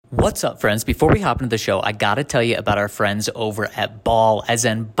What's up, friends? Before we hop into the show, I got to tell you about our friends over at Ball, as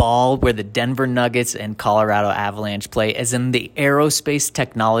in Ball, where the Denver Nuggets and Colorado Avalanche play, as in the aerospace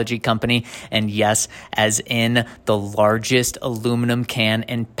technology company, and yes, as in the largest aluminum can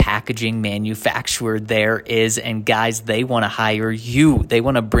and packaging manufacturer there is. And guys, they want to hire you. They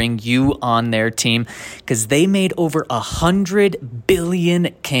want to bring you on their team because they made over 100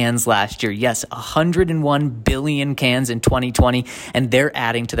 billion cans last year. Yes, 101 billion cans in 2020, and they're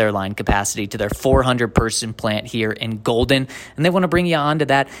adding to their line capacity to their 400-person plant here in Golden, and they want to bring you on to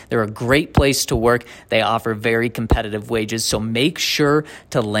that. They're a great place to work. They offer very competitive wages, so make sure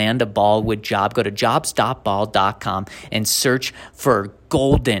to land a Ballwood job. Go to jobs.ball.com and search for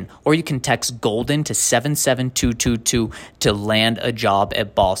Golden, or you can text Golden to 77222 to land a job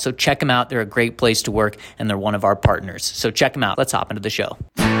at Ball. So check them out. They're a great place to work, and they're one of our partners. So check them out. Let's hop into the show.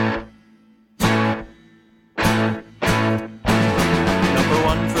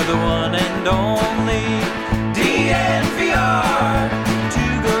 The one and only DNVR.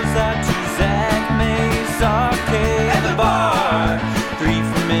 Two goes out to Zac Mason at the bar. Three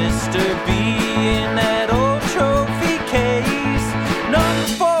for Mr. B in that old trophy case. Number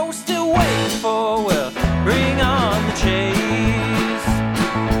four still waiting for, well, bring on the chase.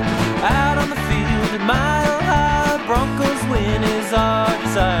 Out on the field at Mile High, Broncos win is our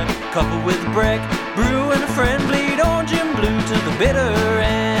desire. Coupled with Breck, Brew, and a friend bleed orange and blue to the bitter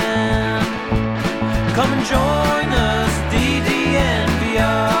end. Come and join us, DNVR.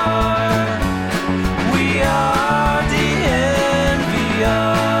 We are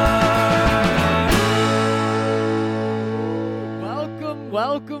DNVR.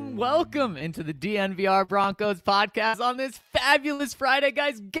 Welcome into the DNVR Broncos Podcast on this fabulous Friday,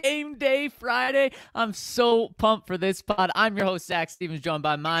 guys. Game day Friday. I'm so pumped for this pod. I'm your host, Zac Stevens, joined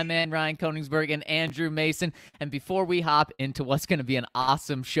by my man, Ryan Koenigsberg and Andrew Mason. And before we hop into what's going to be an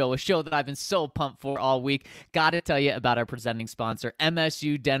awesome show, a show that I've been so pumped for all week, got to tell you about our presenting sponsor,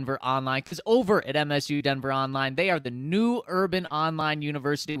 MSU Denver Online. Because over at MSU Denver Online, they are the new urban online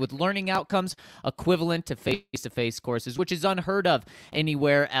university with learning outcomes equivalent to face-to-face courses, which is unheard of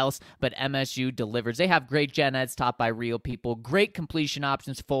anywhere else, but MSU delivers. They have great gen eds taught by real people, great completion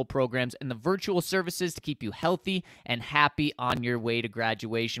options, full programs, and the virtual services to keep you healthy and happy on your way to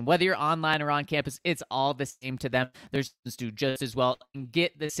graduation. Whether you're online or on campus, it's all the same to them. Their students do just as well and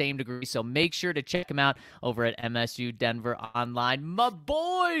get the same degree, so make sure to check them out over at MSU Denver Online. My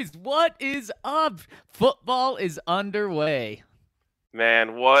boys, what is up? Football is underway.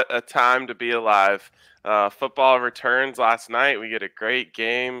 Man, what a time to be alive. Football returns last night. We get a great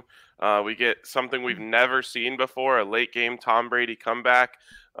game. We get something we've never seen before, a late game Tom Brady comeback.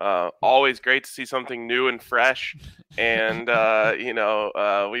 Always great to see something new and fresh. And,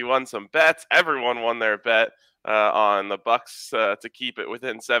 we won some bets. Everyone won their bet on the Bucs to keep it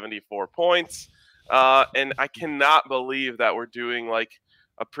within 74 points. And I cannot believe that we're doing like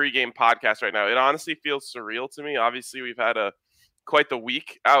a pregame podcast right now. It honestly feels surreal to me. Obviously, we've had quite the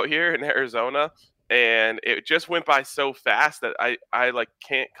week out here in Arizona, and it just went by so fast that I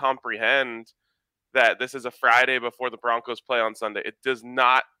can't comprehend that this is a Friday before the Broncos play on Sunday. It does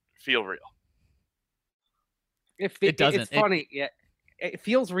not feel real. It doesn't. It's funny. It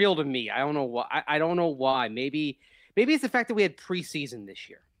feels real to me. I don't know why. I don't know why. Maybe it's the fact that we had preseason this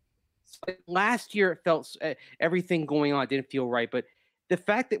year. Last year, it felt everything going on didn't feel right, but the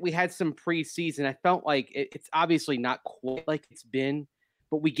fact that we had some preseason, I felt like it's obviously not quite like it's been,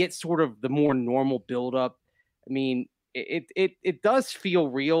 but we get sort of the more normal buildup. I mean, it does feel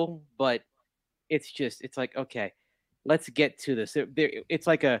real, but it's like, okay, let's get to this. It's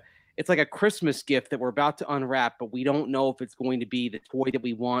like a Christmas gift that we're about to unwrap, but we don't know if it's going to be the toy that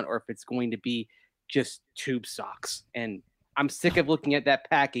we want or if it's going to be just tube socks. And I'm sick of looking at that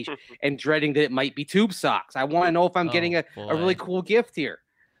package and dreading that it might be tube socks. I want to know if I'm getting a really cool gift here.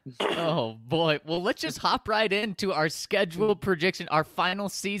 Oh, boy. Well, let's just hop right into our schedule prediction, our final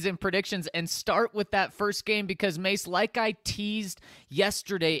season predictions, and start with that first game because, Mace, like I teased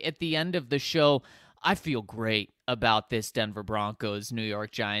yesterday at the end of the show, I feel great about this Denver Broncos New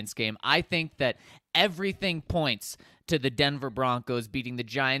York Giants game. I think that everything points to the Denver Broncos beating the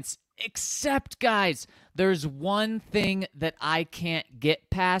Giants, except, guys, there's one thing that I can't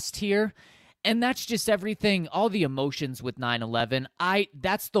get past here, and that's just everything, all the emotions with 9/11.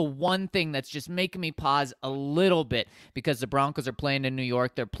 That's the one thing that's just making me pause a little bit because the Broncos are playing in New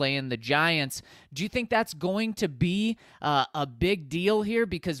York. They're playing the Giants. Do you think that's going to be a big deal here?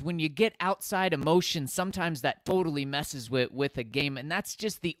 Because when you get outside emotions, sometimes that totally messes with a game, and that's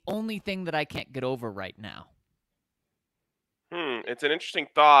just the only thing that I can't get over right now. It's an interesting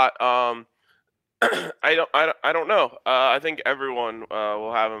thought. I don't know. I think everyone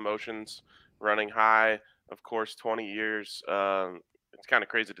will have emotions running high. Of course, 20 years. It's kind of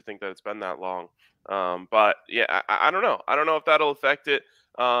crazy to think that it's been that long. But yeah, I don't know. I don't know if that'll affect it.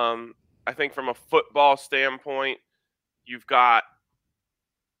 I think from a football standpoint, you've got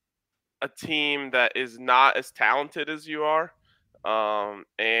a team that is not as talented as you are.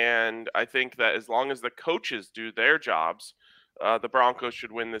 And I think that as long as the coaches do their jobs, the Broncos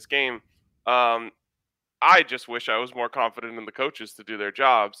should win this game. I just wish I was more confident in the coaches to do their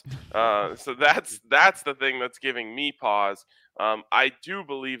jobs. So that's the thing that's giving me pause. I do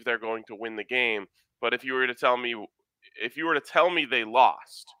believe they're going to win the game, but if you were to tell me they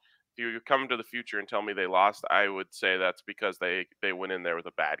lost, if you come to the future and tell me they lost, I would say that's because they went in there with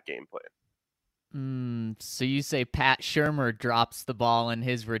a bad game plan. So you say Pat Shurmur drops the ball in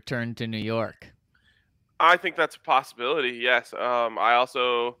his return to New York? I think that's a possibility, yes. I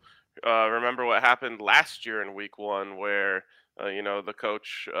also remember what happened last year in week 1 where, the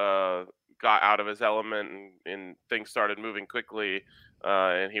coach got out of his element and things started moving quickly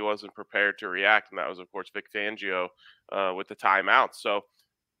and he wasn't prepared to react. And that was, of course, Vic Fangio with the timeouts. So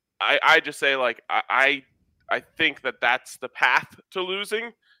I just say, I think that's the path to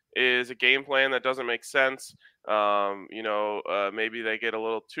losing is a game plan that doesn't make sense. Maybe they get a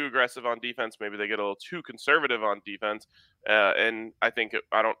little too aggressive on defense. Maybe they get a little too conservative on defense. And I think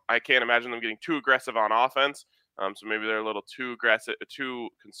I can't imagine them getting too aggressive on offense. So maybe they're a little too aggressive, too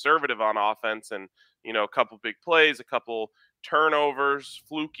conservative on offense, and a couple big plays, a couple turnovers,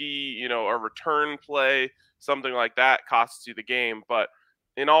 fluky, a return play, something like that costs you the game. But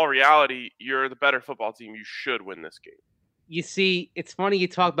in all reality, you're the better football team. You should win this game. You see, it's funny you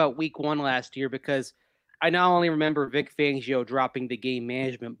talk about week 1 last year because I not only remember Vic Fangio dropping the game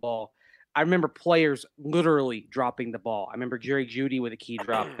management ball, I remember players literally dropping the ball. I remember Jerry Jeudy with a key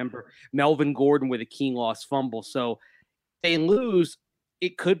drop. I remember Melvin Gordon with a key lost fumble. So they lose.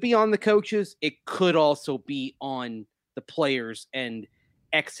 It could be on the coaches. It could also be on the players and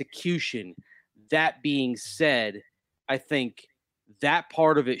execution. That being said, I think that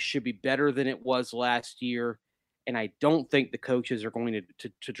part of it should be better than it was last year. And I don't think the coaches are going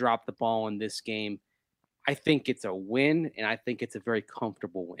to drop the ball in this game. I think it's a win, and I think it's a very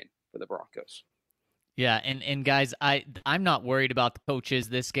comfortable win for the Broncos. Yeah, and guys, I'm not worried about the coaches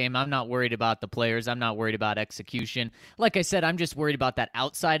this game. I'm not worried about the players. I'm not worried about execution. Like I said, I'm just worried about that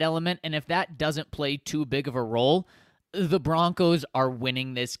outside element, and if that doesn't play too big of a role, the Broncos are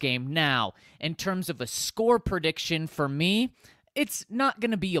winning this game. Now, in terms of a score prediction for me, it's not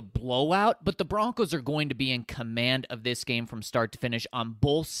going to be a blowout, but the Broncos are going to be in command of this game from start to finish on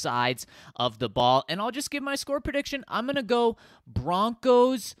both sides of the ball. And I'll just give my score prediction. I'm going to go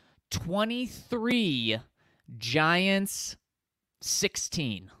Broncos 23, Giants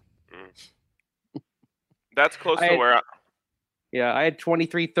 16. That's close to where I had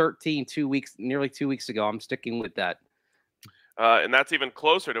 23-13 nearly 2 weeks ago. I'm sticking with that. And that's even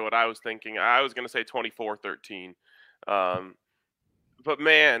closer to what I was thinking. I was going to say 24-13. But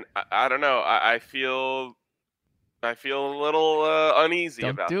man, I don't know. I feel a little uneasy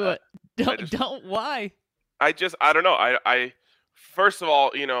about that. Don't do it. Don't. Why? I don't know. I first of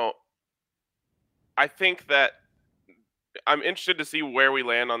all, I think that I'm interested to see where we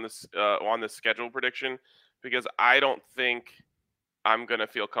land on this schedule prediction, because I don't think I'm gonna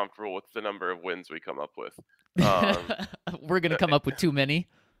feel comfortable with the number of wins we come up with. We're gonna come up with too many.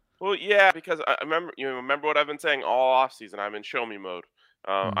 Well, yeah, because I remember what I've been saying all offseason. I'm in show me mode.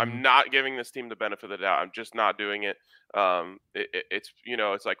 I'm not giving this team the benefit of the doubt. I'm just not doing it.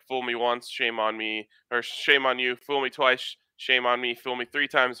 It's like fool me once, shame on me, or shame on you. Fool me twice, shame on me. Fool me 3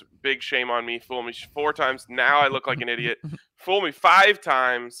 times, big shame on me. Fool me 4 times, now I look like an idiot. Fool me 5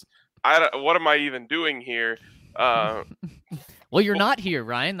 times. What am I even doing here? Well, you're not here,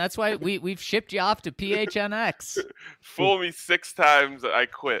 Ryan. That's why we've shipped you off to PHNX. Fool me 6 times, I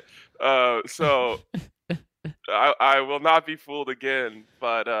quit. So I will not be fooled again.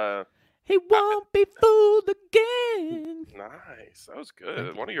 But he won't be fooled again. Nice, that was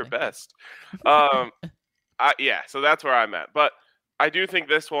good. One of your best. Yeah. So that's where I'm at. But I do think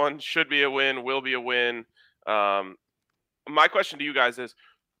this one should be a win. Will be a win. My question to you guys is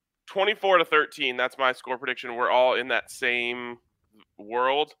 24-13. That's my score prediction. We're all in that same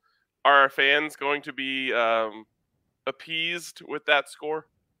world. Are our fans going to be appeased with that score?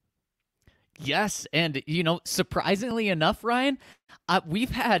 Yes, and surprisingly enough, Ryan,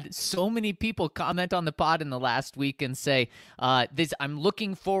 We've had so many people comment on the pod in the last week and say, I'm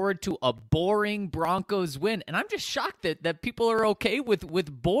looking forward to a boring Broncos win. And I'm just shocked that people are okay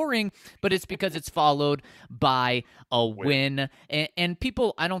with boring, but it's because it's followed by a win. And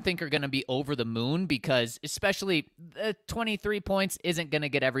people, I don't think, are going to be over the moon because especially 23 points isn't going to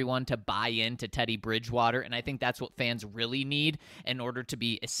get everyone to buy into Teddy Bridgewater. And I think that's what fans really need in order to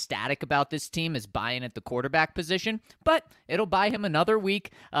be ecstatic about this team is buying at the quarterback position. But it'll buy him another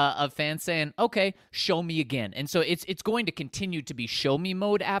week of fans saying, okay, show me again. And so it's going to continue to be show me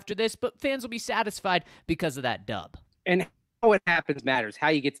mode after this, but fans will be satisfied because of that dub. And how it happens matters. How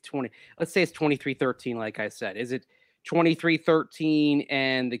you get to 20. Let's say it's 23-13, like I said. Is it 23-13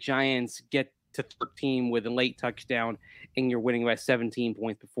 and the Giants get to 13 with a late touchdown and you're winning by 17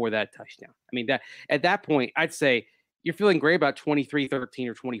 points before that touchdown? I mean, that at that point, I'd say you're feeling great about 23-13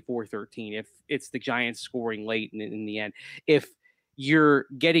 or 24-13 if it's the Giants scoring late in the end. If you're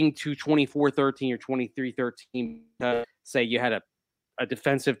getting to 24-13 or 23-13, say you had a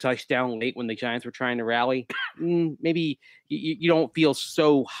defensive touchdown late when the Giants were trying to rally, maybe you don't feel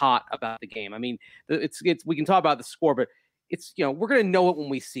so hot about the game. I mean, it's we can talk about the score, but it's, we're going to know it when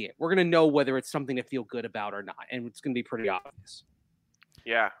we see it. We're going to know whether it's something to feel good about or not, and it's going to be pretty obvious.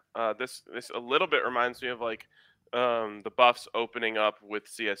 Yeah, this a little bit reminds me of like the Buffs opening up with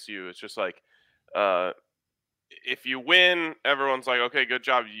CSU. It's just like if you win, everyone's like, okay, good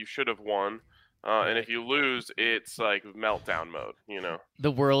job, you should have won. And if you lose, it's like meltdown mode,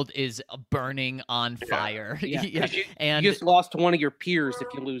 The world is burning on fire. Yeah. And you just lost to one of your peers if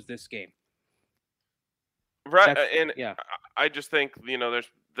you lose this game. Right. I just think, there's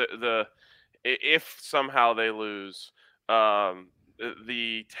the if somehow they lose,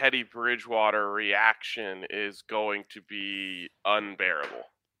 the Teddy Bridgewater reaction is going to be unbearable.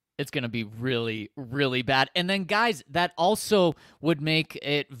 It's going to be really, really bad. And then, guys, that also would make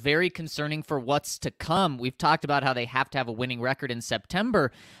it very concerning for what's to come. We've talked about how they have to have a winning record in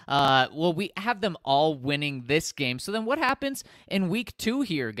September. Well, we have them all winning this game. So then what happens in week 2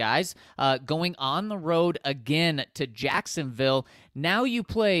 here, guys? Going on the road again to Jacksonville. Now you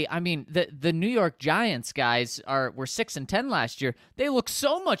play, the New York Giants, guys, were 6-10 last year. They look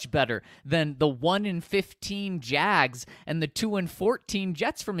so much better than the 1-15 Jags and the 2-14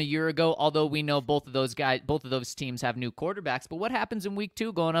 Jets from a year ago, although we know both of those teams have new quarterbacks. But what happens in week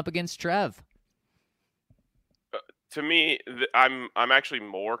 2 going up against Trev? To me, I'm actually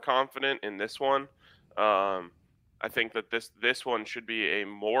more confident in this one. I think that this one should be a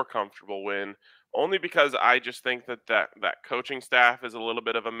more comfortable win, only because I just think that coaching staff is a little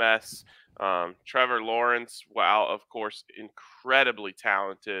bit of a mess. Trevor Lawrence, while of course incredibly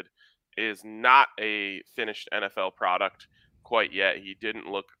talented, is not a finished NFL product quite yet. He didn't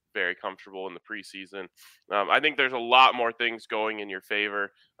look very comfortable in the preseason. I think there's a lot more things going in your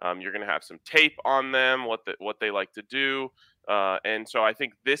favor. You're going to have some tape on them, what they like to do. And so I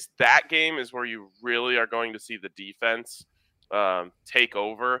think that game is where you really are going to see the defense take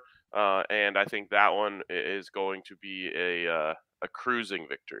over. And I think that one is going to be a cruising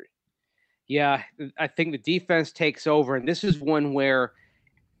victory. Yeah, I think the defense takes over. And this is one where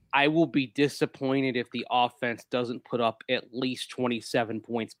I will be disappointed if the offense doesn't put up at least 27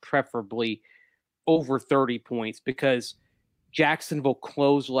 points, preferably over 30 points, because Jacksonville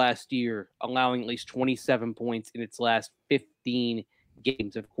closed last year allowing at least 27 points in its last 15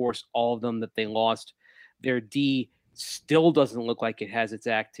 games. Of course, all of them that they lost. Their D still doesn't look like it has its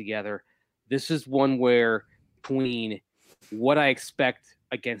act together. This is one where between what I expect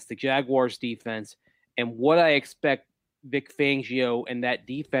against the Jaguars defense and what I expect Vic Fangio and that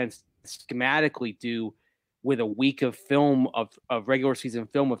defense schematically do with a week of film of regular season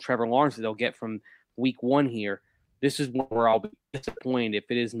film of Trevor Lawrence that they'll get from week 1 here. This is where I'll be disappointed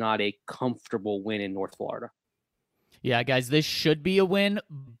if it is not a comfortable win in North Florida. Yeah, guys, this should be a win,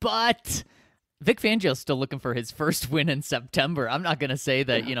 but Vic Fangio's still looking for his first win in September. I'm not going to say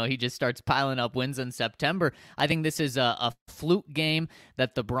that, he just starts piling up wins in September. I think this is a fluke game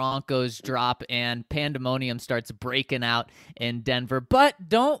that the Broncos drop and pandemonium starts breaking out in Denver. But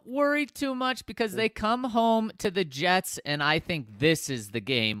don't worry too much because they come home to the Jets, and I think this is the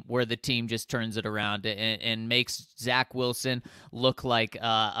game where the team just turns it around and makes Zach Wilson look like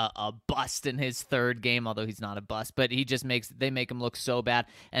a bust in his third game, although he's not a bust. But they make him look so bad,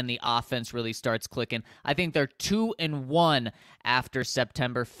 and the offense really starts clicking. I think they're 2-1 after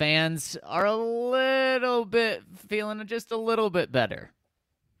September. Fans are a little bit feeling just a little bit better.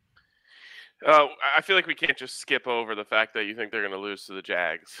 I feel like we can't just skip over the fact that you think they're going to lose to the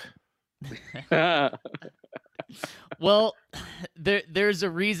Jags. Well, there's a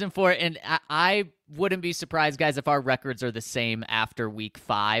reason for it, and I wouldn't be surprised, guys, if our records are the same after week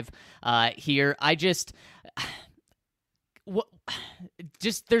 5 here.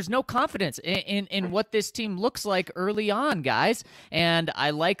 There's no confidence in what this team looks like early on, guys. And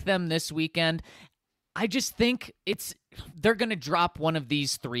I like them this weekend. I just think they're going to drop one of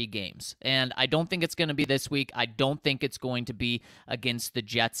these 3 games. And I don't think it's going to be this week. I don't think it's going to be against the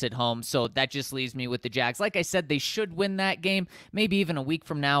Jets at home. So that just leaves me with the Jags. Like I said, they should win that game. Maybe even a week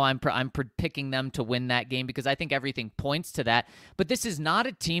from now, I'm picking them to win that game because I think everything points to that. But this is not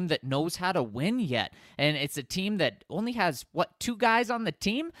a team that knows how to win yet. And it's a team that only has, 2 guys on the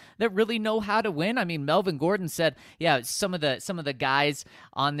team that really know how to win? I mean, Melvin Gordon said, yeah, some of the guys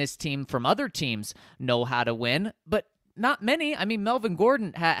on this team from other teams know how to win, but not many. I mean, Melvin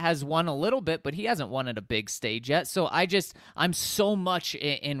Gordon has won a little bit, but he hasn't won at a big stage yet. So I'm so much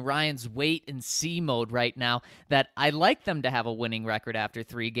in Ryan's wait and see mode right now that I like them to have a winning record after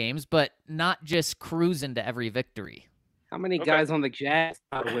 3 games, but not just cruise into every victory. How many guys on the Jags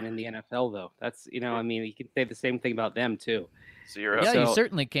know how to win in the NFL, though? That's, you can say the same thing about them, too. 0. Yeah, you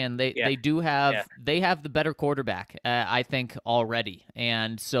certainly can. They do have they have the better quarterback, I think, already,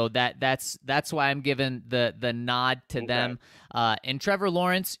 and so that's why I'm giving the nod to them. And Trevor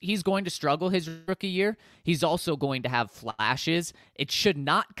Lawrence, he's going to struggle his rookie year. He's also going to have flashes. It should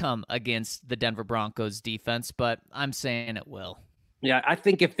not come against the Denver Broncos defense, but I'm saying it will. Yeah, I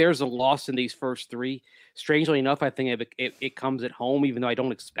think if there's a loss in these first 3, strangely enough, I think it comes at home, even though I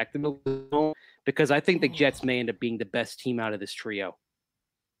don't expect them to lose at home, because I think the Jets may end up being the best team out of this trio.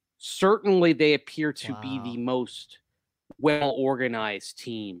 Certainly, they appear to be the most well-organized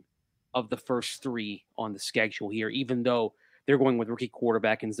team of the first 3 on the schedule here, even though they're going with rookie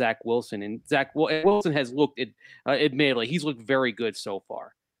quarterback and Zach Wilson. And Wilson has looked, admittedly, he's looked very good so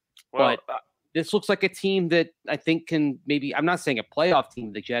far. Well, but this looks like a team that I think can maybe, I'm not saying a playoff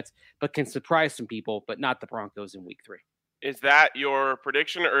team, the Jets, but can surprise some people, but not the Broncos in week 3. Is that your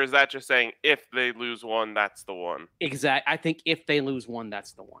prediction, or is that just saying if they lose one, that's the one? Exactly. I think if they lose one,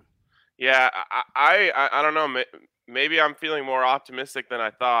 that's the one. Yeah, I don't know. Maybe I'm feeling more optimistic than I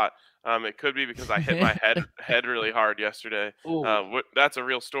thought. It could be because I hit my head really hard yesterday. That's a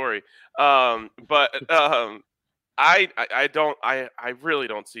real story. I really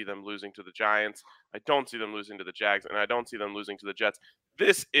don't see them losing to the Giants. I don't see them losing to the Jags, and I don't see them losing to the Jets.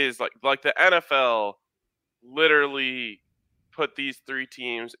 This is like the NFL literally put these 3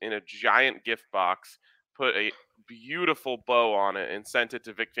 teams in a giant gift box, put a beautiful bow on it, and sent it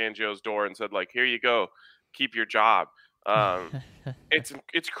to Vic Fangio's door and said, here you go, keep your job.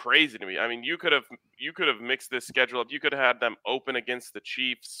 It's crazy to me. I mean, you could have mixed this schedule up. You could have had them open against the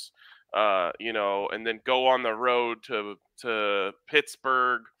Chiefs, and then go on the road to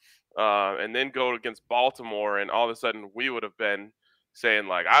Pittsburgh, and then go against Baltimore, and all of a sudden we would have been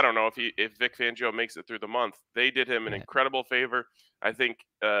saying I don't know if Vic Fangio makes it through the month. They did him an incredible favor. I think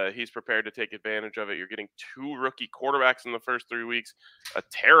he's prepared to take advantage of it. You're getting 2 rookie quarterbacks in the first 3 weeks, a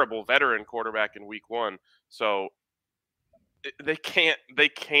terrible veteran quarterback in week 1. So they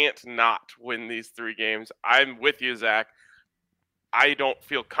can't not win these 3 games. I'm with you, Zach. I don't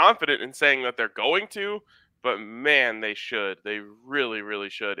feel confident in saying that they're going to, but man, they should. They really, really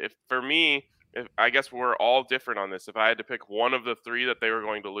should. I guess we're all different on this. If I had to pick one of the 3 that they were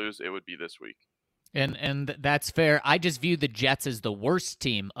going to lose, it would be this week. And that's fair. I just view the Jets as the worst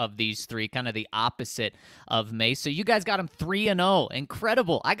team of these 3, kind of the opposite of May. So you guys got them 3-0.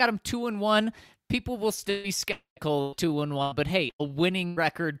 Incredible. I got them 2-1. People will still be skeptical 2-1, but hey, a winning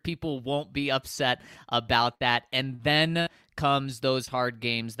record, people won't be upset about that. And then comes those hard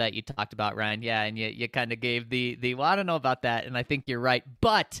games that you talked about, Ryan. Yeah, and you kind of gave the well, I don't know about that, and I think you're right.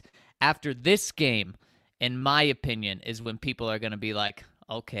 But after this game, in my opinion, is when people are going to be like,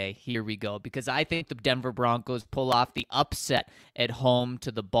 okay, here we go. Because I think the Denver Broncos pull off the upset at home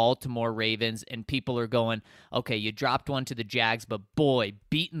to the Baltimore Ravens, and people are going, okay, you dropped one to the Jags, but boy,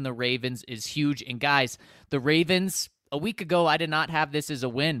 beating the Ravens is huge. And guys, the Ravens, a week ago, I did not have this as a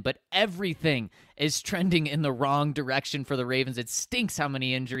win, but everything is trending in the wrong direction for the Ravens. It stinks how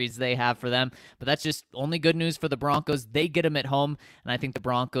many injuries they have for them, but that's just only good news for the Broncos. They get them at home, and I think the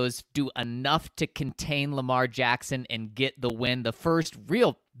Broncos do enough to contain Lamar Jackson and get the win, the first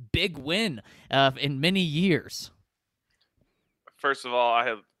real big win in many years. First of all,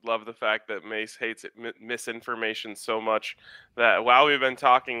 I love the fact that Mace hates misinformation so much that while we've been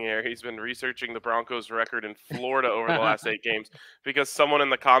talking here, he's been researching the Broncos record in Florida over the last 8 games because someone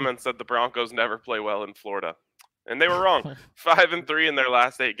in the comments said the Broncos never play well in Florida. And they were wrong. 5-3 in their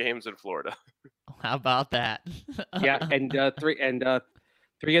last 8 games in Florida. How about that? Yeah, and three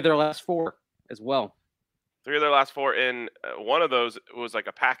of their last 4 as well. 3 of their last 4, and one of those was like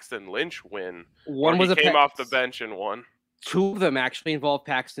a Paxton Lynch win. One was he came off the bench and won. 2 of them actually involved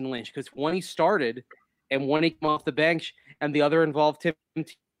Paxton Lynch, because one he started and one he came off the bench, and the other involved Tim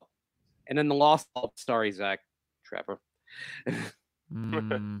Tebow. And then the loss, sorry, Zach, Trevor.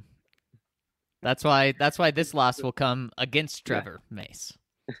 That's why this loss will come against Trevor Mace.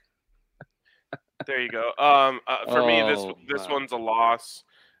 There you go. For me, this one's a loss.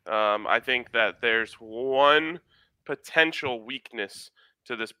 I think that there's one potential weakness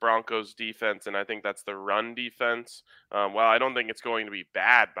to this Broncos defense, and I think that's the run defense. Well, I don't think it's going to be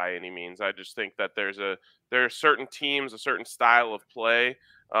bad by any means. I just think that there are certain teams, a certain style of play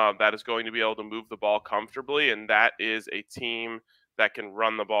that is going to be able to move the ball comfortably, and that is a team that can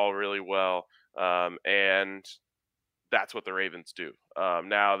run the ball really well. And that's what the Ravens do.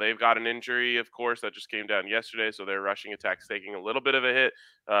 Now, they've got an injury, of course, that just came down yesterday, so their rushing attack's taking a little bit of a hit.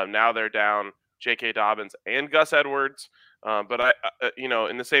 Now they're down J.K. Dobbins and Gus Edwards. But I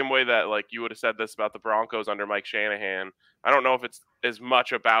in the same way that like you would have said this about the Broncos under Mike Shanahan, I don't know if it's as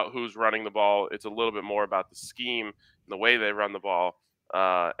much about who's running the ball. It's a little bit more about the scheme and the way they run the ball.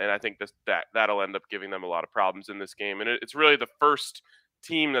 And I think that'll end up giving them a lot of problems in this game. And it's really the first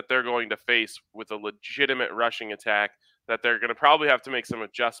team that they're going to face with a legitimate rushing attack that they're going to probably have to make some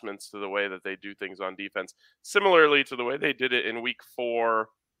adjustments to the way that they do things on defense, similarly to the way they did it in week 4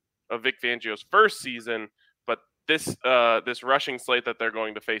 of Vic Fangio's first season. But this rushing slate that they're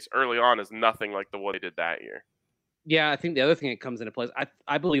going to face early on is nothing like the one they did that year. Yeah, I think the other thing that comes into play is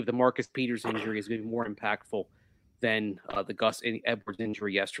I believe the Marcus Peters injury is going to be more impactful than the Gus Edwards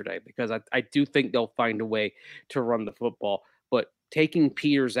injury yesterday, because I do think they'll find a way to run the football. But taking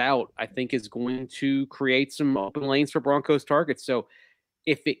Peters out, I think, is going to create some open lanes for Broncos targets. So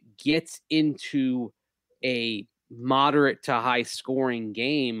if it gets into a moderate to high scoring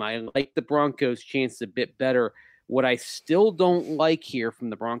game, I like the Broncos' chances a bit better. What I still don't like here from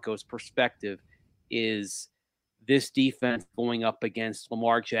the Broncos' perspective is this defense going up against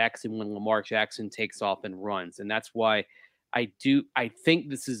Lamar Jackson when Lamar Jackson takes off and runs. And that's why I think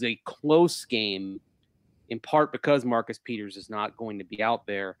this is a close game, in part because Marcus Peters is not going to be out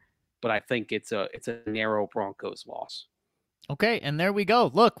there, but I think it's a narrow Broncos loss. Okay, and there we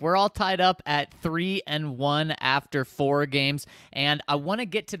go. Look, we're all tied up at 3-1 after 4 games, and I want to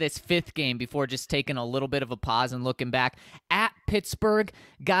get to this 5th game before just taking a little bit of a pause and looking back. At Pittsburgh,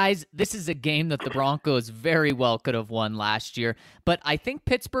 guys, this is a game that the Broncos very well could have won last year, but I think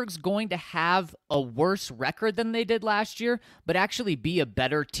Pittsburgh's going to have a worse record than they did last year, but actually be a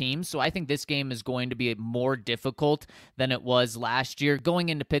better team, so I think this game is going to be more difficult than it was last year. Going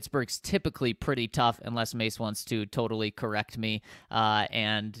into Pittsburgh's typically pretty tough, unless Mace wants to totally correct me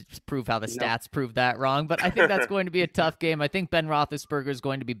and prove how the stats prove that wrong, but I think that's going to be a tough game. I think Ben Roethlisberger is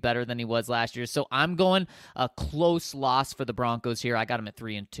going to be better than he was last year, so I'm going a close loss for the Broncos here. I got him at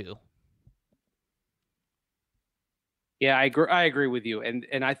 3-2. Yeah, I agree with you,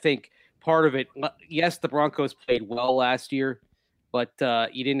 and I think part of it, yes, the Broncos played well last year, but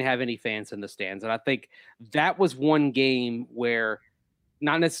you didn't have any fans in the stands, and I think that was one game where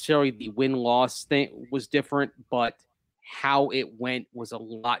not necessarily the win-loss thing was different, but how it went was a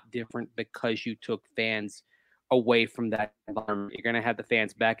lot different because you took fans away from that environment. You're going to have the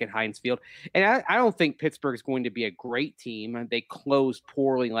fans back at Heinz Field. And I don't think Pittsburgh is going to be a great team. They closed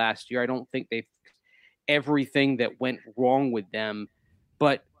poorly last year. I don't think they've everything that went wrong with them.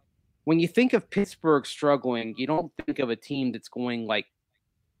 But when you think of Pittsburgh struggling, you don't think of a team that's going like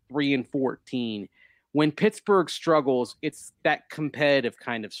 3-14. When Pittsburgh struggles, it's that competitive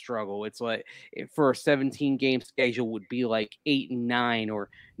kind of struggle. It's like for a 17-game schedule would be like 8-9 or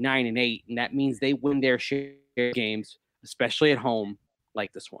 9-8, and that means they win their share of games, especially at home,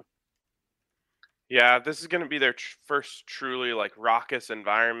 like this one. Yeah, this is going to be their first truly like raucous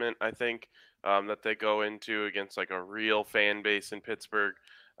environment, I think, that they go into against like a real fan base in Pittsburgh.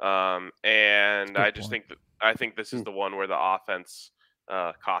 And I just think this is the one where the offense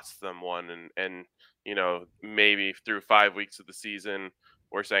costs them one, and you know, maybe through 5 weeks of the season,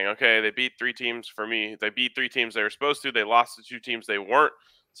 we're saying, okay, they beat 3 teams. For me, they beat 3 teams they were supposed to. They lost to 2 teams they weren't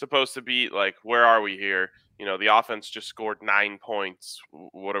supposed to beat. Like, where are we here? You know, the offense just scored 9 points.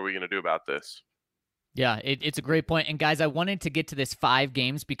 What are we going to do about this? Yeah, it's a great point. And guys, I wanted to get to this 5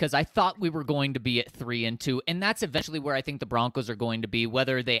 games because I thought we were going to be at 3-2, and that's eventually where I think the Broncos are going to be,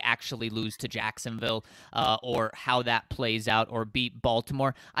 whether they actually lose to Jacksonville or how that plays out, or beat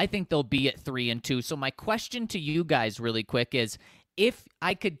Baltimore. I think they'll be at 3-2. So my question to you guys really quick is, if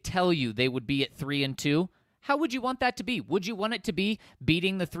I could tell you they would be at 3-2, How would you want that to be? Would you want it to be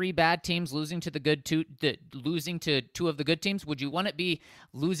beating the 3 bad teams, losing to losing to 2 of the good teams? Would you want it be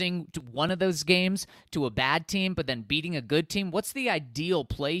losing to one of those games to a bad team, but then beating a good team? What's the ideal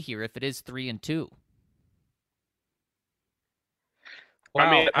play here if it is 3-2? Wow.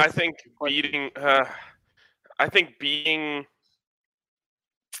 I mean, I think beating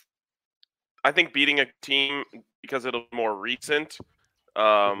a team, because it'll be more recent,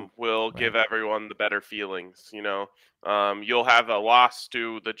 will give everyone the better feelings. You'll have a loss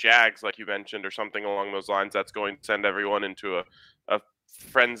to the Jags, like you mentioned, or something along those lines. That's going to send everyone into a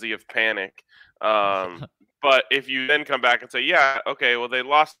frenzy of panic. But if you then come back and say, yeah, okay, well, they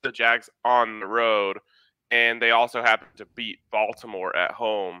lost the Jags on the road, and they also happen to beat Baltimore at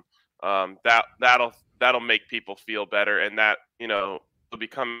home, that'll make people feel better, and that will be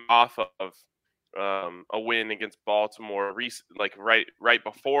coming off of a win against Baltimore, like right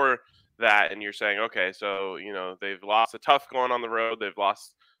before that, and you're saying, okay, so they've lost a tough one on the road, they've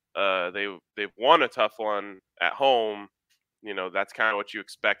won a tough one at home. That's kind of what you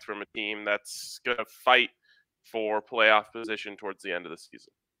expect from a team that's gonna fight for playoff position towards the end of the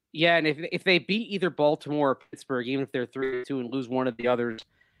season. Yeah, and if they beat either Baltimore or Pittsburgh, even if they're 3-2 and lose one of the others,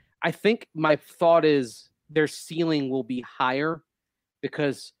 I think my thought is their ceiling will be higher,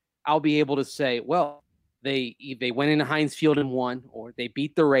 because I'll be able to say, well, they went into Heinz Field and won, or they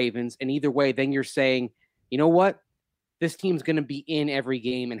beat the Ravens, and either way, then you're saying, you know what? This team's going to be in every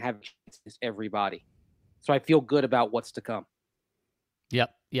game and have chances everybody. So I feel good about what's to come.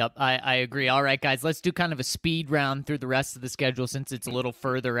 Yep. I agree. All right, guys, let's do kind of a speed round through the rest of the schedule since it's a little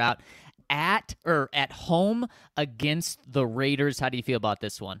further out. At home against the Raiders, how do you feel about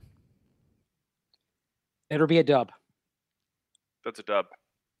this one? It'll be a dub. That's a dub.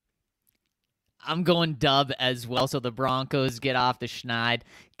 I'm going dub as well. So the Broncos get off the schneid,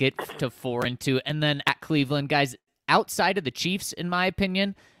 get to 4-2, and then at Cleveland, guys, outside of the Chiefs, in my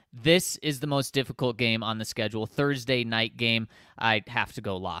opinion, this is the most difficult game on the schedule. Thursday night game. I'd have to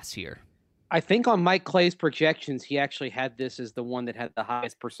go loss here. I think on Mike Clay's projections, he actually had this as the one that had the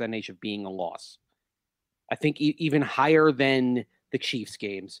highest percentage of being a loss. I think even higher than the Chiefs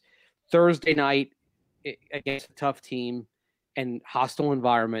games. Thursday night against a tough team and hostile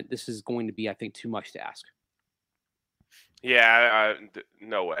environment, this is going to be, I think, too much to ask. Yeah,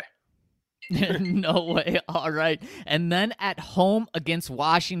 no way. No way. All right. And then at home against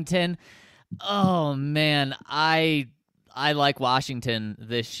Washington. Oh, man, I like Washington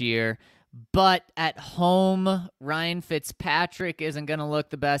this year. But at home, Ryan Fitzpatrick isn't going to look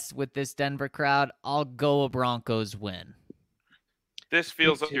the best with this Denver crowd. I'll go a Broncos win. This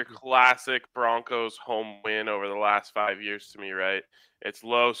feels like your classic Broncos home win over the last 5 years to me, right? It's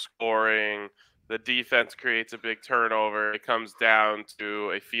low scoring. The defense creates a big turnover. It comes down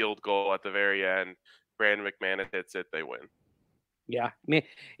to a field goal at the very end. Brandon McManus hits it. They win. Yeah,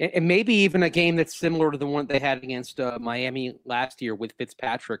 and maybe even a game that's similar to the one they had against Miami last year with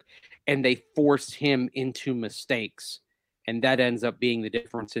Fitzpatrick, and they forced him into mistakes, and that ends up being the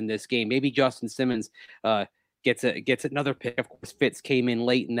difference in this game. Maybe Justin Simmons gets another pick. Of course, Fitz came in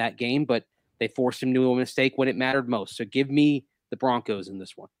late in that game, but they forced him to a mistake when it mattered most. So give me the Broncos in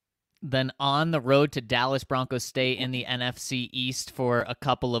this one. Then on the road to Dallas, Broncos stay in the NFC East for a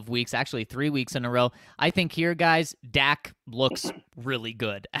couple of weeks, actually 3 weeks in a row. I think here, guys, Dak looks really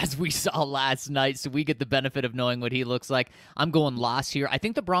good, as we saw last night, so we get the benefit of knowing what he looks like. I'm going loss here. I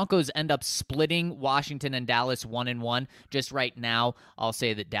think the Broncos end up splitting Washington and Dallas 1-1. Just right now, I'll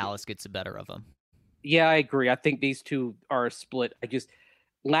say that Dallas gets the better of them. Yeah, I agree. I think these two are a split.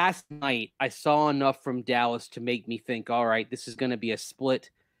 Last night, I saw enough from Dallas to make me think, all right, this is going to be a split,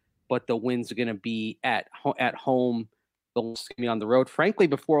 but the wins are going to be at home. The loss is going to be on the road. Frankly,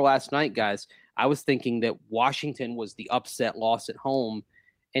 before last night, guys, I was thinking that Washington was the upset loss at home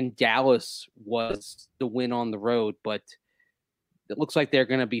and Dallas was the win on the road, but it looks like they're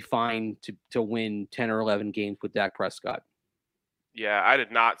going to be fine to win 10 or 11 games with Dak Prescott. Yeah, I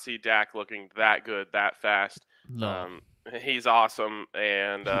did not see Dak looking that good that fast. No. He's awesome,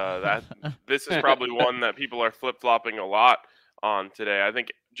 and this is probably one that people are flip-flopping a lot on today. I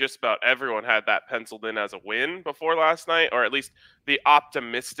think just about everyone had that penciled in as a win before last night, or at least the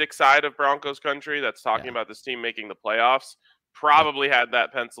optimistic side of Broncos Country that's talking about this team making the playoffs probably had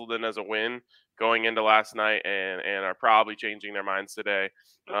that penciled in as a win going into last night and are probably changing their minds today.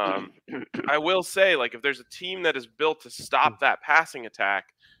 I will say, like, if there's a team that is built to stop that passing attack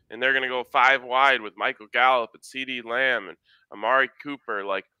and they're going to go 5 wide with Michael Gallup and CeeDee Lamb and Amari Cooper,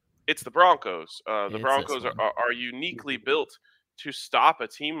 like, it's the Broncos. The Broncos are uniquely built to stop a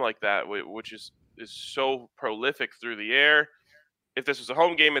team like that, which is so prolific through the air. If this was a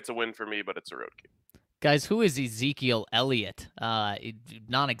home game, it's a win for me, but it's a road game. Guys, who is Ezekiel Elliott?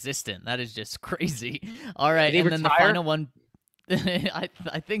 Non-existent. That is just crazy. All right, and then the final one. I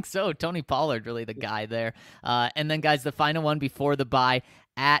think so. Tony Pollard, really the guy there. And then, guys, the final one before the bye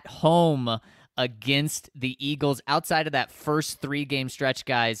at home against the Eagles. Outside of that first 3-game stretch,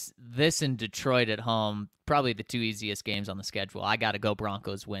 guys, this in Detroit at home, probably the 2 easiest games on the schedule. I got to go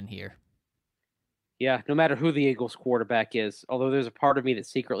Broncos win here. Yeah, no matter who the Eagles quarterback is, although there's a part of me that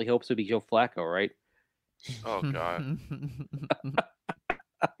secretly hopes it would be Joe Flacco, right? Oh, God.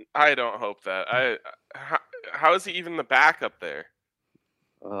 I don't hope that. How is he even the backup there?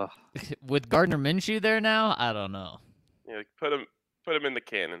 With Gardner Minshew there now? I don't know. Yeah, put him in the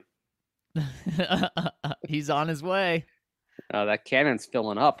cannon. He's on his way. That cannon's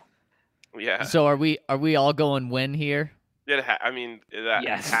filling up. Yeah. So are we all going win here? That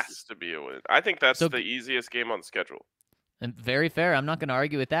has to be a win. I think that's the easiest game on the schedule. And very fair. I'm not going to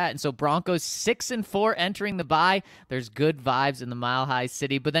argue with that. And so Broncos 6-4 entering the bye. There's good vibes in the Mile High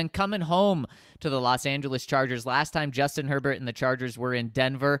City. But then coming home to the Los Angeles Chargers. Last time Justin Herbert and the Chargers were in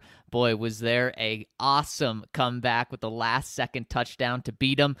Denver, boy, was there a awesome comeback with the last-second touchdown to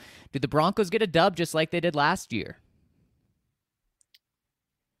beat them. Do the Broncos get a dub just like they did last year?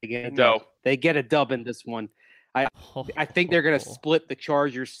 They get a dub. They get a dub in this one. I think they're going to split the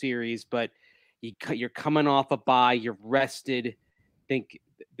Chargers series, but you're coming off a bye, you're rested. Think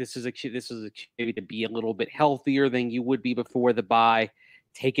this is a maybe to be a little bit healthier than you would be before the bye.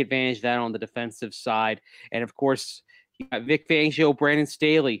 Take advantage of that on the defensive side, and of course, you got Vic Fangio, Brandon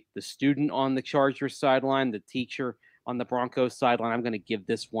Staley, the student on the Chargers sideline, the teacher on the Broncos sideline. I'm going to give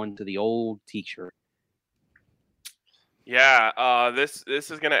this one to the old teacher. Yeah, this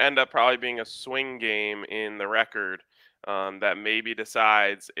is going to end up probably being a swing game in the record. That maybe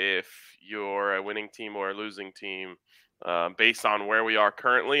decides if you're a winning team or a losing team based on where we are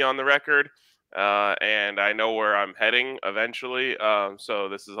currently on the record. And I know where I'm heading eventually. So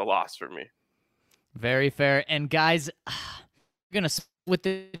this is a loss for me. Very fair. And guys, I'm going to split with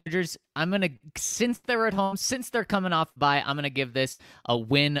the Chargers. Since they're at home, since they're coming off bye, I'm going to give this a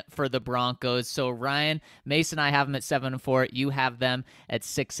win for the Broncos. So Ryan, Mason, I have them at 7-4. You have them at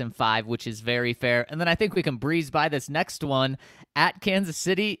 6-5, which is very fair. And then I think we can breeze by this next one at Kansas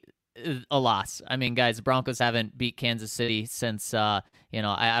City. A loss. I mean, guys, the Broncos haven't beat Kansas City since, I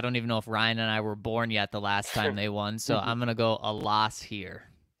don't even know if Ryan and I were born yet the last time they won. So I'm going to go a loss here.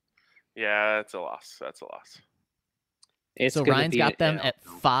 Yeah, that's a loss. So Ryan's got them at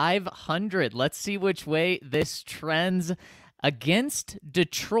 500. Let's see which way this trends against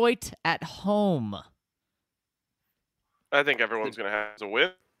Detroit at home. I think everyone's going to have a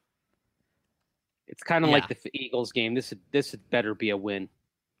win. It's kind of like the Eagles game. This had better be a win,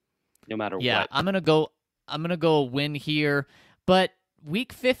 no matter what. Yeah, I'm gonna go win here. But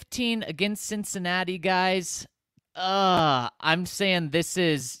Week 15 against Cincinnati, guys. I'm saying this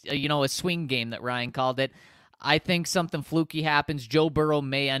is a swing game that Ryan called it. I think something fluky happens. Joe Burrow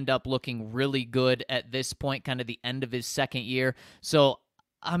may end up looking really good at this point, kind of the end of his second year. So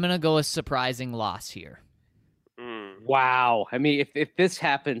I'm going to go a surprising loss here. Wow. I mean, if this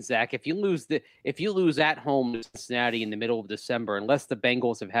happens, Zach, if you lose at home to Cincinnati in the middle of December, unless the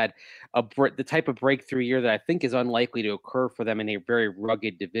Bengals have had the type of breakthrough year that I think is unlikely to occur for them in a very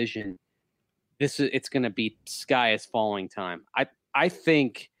rugged division, it's going to be sky is falling time. I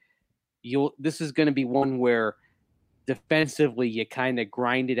think this is going to be one where defensively you kind of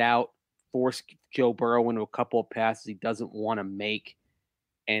grind it out, force Joe Burrow into a couple of passes he doesn't want to make,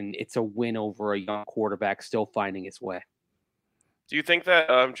 and it's a win over a young quarterback still finding his way. Do you think that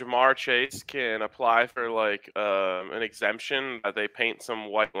Jamar Chase can apply for an exemption that they paint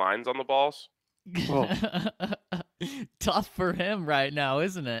some white lines on the balls? Oh. Tough for him right now,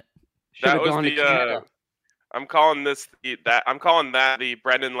 isn't it? That was I'm calling that the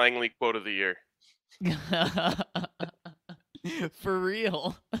Brendan Langley quote of the year. For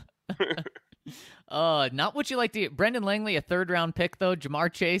real. Not what you like to. Brendan Langley, a 3rd-round pick though.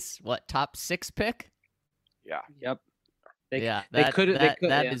 Jamar Chase, what, top 6 pick? Yeah. Yep.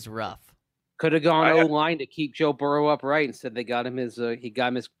 That is rough. Could have gone O-line to keep Joe Burrow upright. Instead, they got him his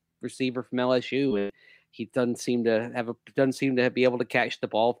receiver from LSU, and he doesn't seem to be able to catch the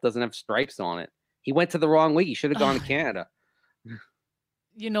ball. Doesn't have stripes on it. He went to the wrong league. He should have gone to Canada.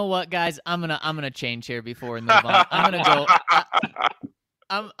 You know what, guys? I'm gonna change here before we move on. I'm gonna go.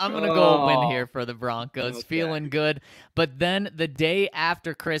 I'm gonna go win here for the Broncos. Okay. Feeling good. But then the day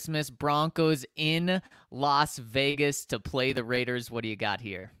after Christmas, Broncos in Las Vegas to play the Raiders. What do you got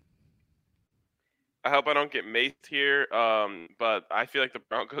here? I hope I don't get maced here, but I feel like the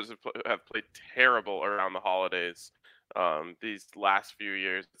Broncos have played terrible around the holidays these last few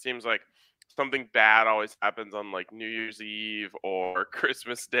years. It seems like something bad always happens on like New Year's Eve or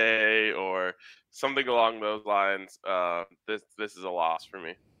Christmas Day or something along those lines. This is a loss for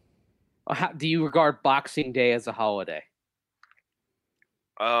me. How, do you regard Boxing Day as a holiday?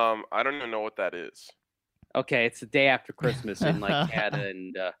 I don't even know what that is. Okay, it's the day after Christmas in like Canada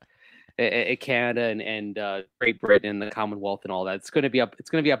and Great Britain and the Commonwealth and all that. It's going to be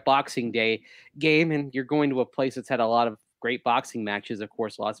a Boxing Day game, and you're going to a place that's had a lot of great boxing matches, of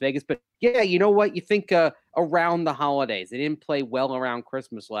course, Las Vegas. But yeah, you know what? You think around the holidays, they didn't play well around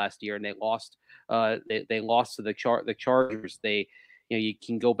Christmas last year, and they lost. They lost to the Chargers. You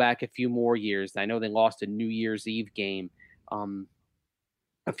can go back a few more years. I know they lost a New Year's Eve game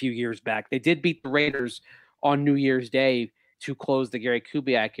a few years back. They did beat the Raiders on New Year's Day to close the Gary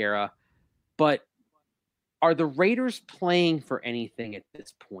Kubiak era. But are the Raiders playing for anything at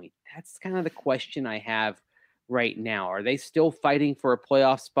this point? That's kind of the question I have right now. Are they still fighting for a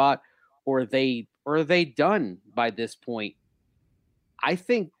playoff spot, or are they done by this point? I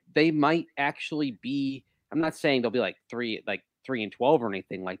think they might actually be. I'm not saying they'll be like 3-12 or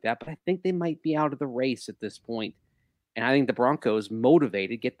anything like that, but I think they might be out of the race at this point. And I think the Broncos,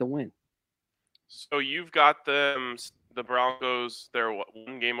 motivated, get the win. So you've got them, the Broncos. They're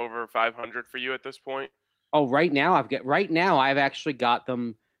one game over 500 for you at this point. Oh, right now I've actually got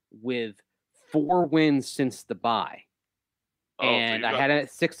them with 4 wins since the bye, and I had it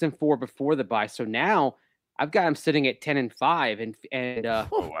at 6-4 before the bye. So now I've got them sitting at 10-5, and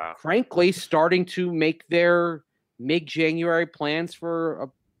wow. Frankly, starting to make their mid-January plans for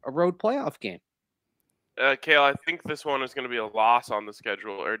a road playoff game. Kale, I think this one is going to be a loss on the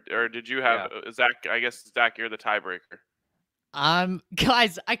schedule, or did you have Zach? I guess Zach, you're the tiebreaker.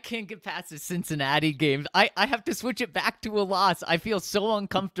 Guys, I can't get past the Cincinnati game. I have to switch it back to a loss. I feel so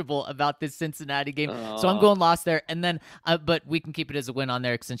uncomfortable about this Cincinnati game. So I'm going loss there. And then, but we can keep it as a win on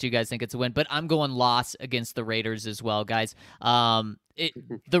there since you guys think it's a win. But I'm going loss against the Raiders as well, guys.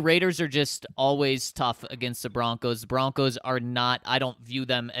 The Raiders are just always tough against the Broncos. The Broncos are not, I don't view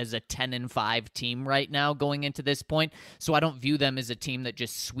them as a 10-5 team right now going into this point. So I don't view them as a team that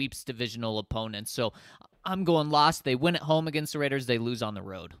just sweeps divisional opponents. So I'm going loss. They win at home against the Raiders. They lose on the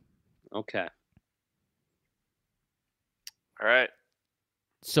road. Okay. All right.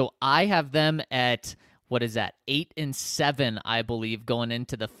 So I have them at, what is that, 8-7, I believe, going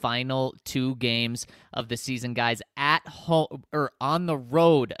into the final 2 games of the season, guys. At home or on the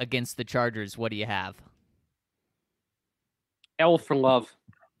road against the Chargers. What do you have? L for love.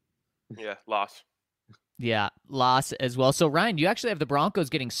 Yeah, loss. Yeah, loss as well. So, Ryan, you actually have the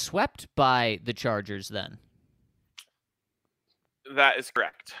Broncos getting swept by the Chargers then. That is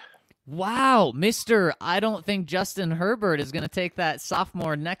correct. Wow, I don't think Justin Herbert is going to take that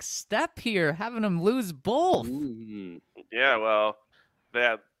sophomore next step here, having him lose both. Mm-hmm. Yeah, well, they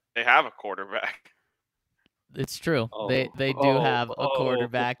have a quarterback. It's true. They do have a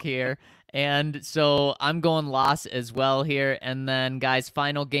quarterback here. And so I'm going loss as well here. And then, guys,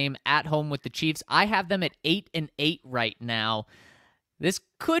 final game at home with the Chiefs. I have them at 8-8 right now. This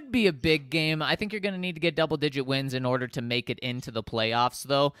could be a big game. I think you're going to need to get double-digit wins in order to make it into the playoffs,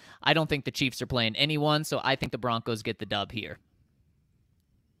 though. I don't think the Chiefs are playing anyone, so I think the Broncos get the dub here.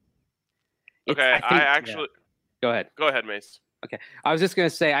 Okay, Yeah. Go ahead. Go ahead, Mace. Okay, I was just going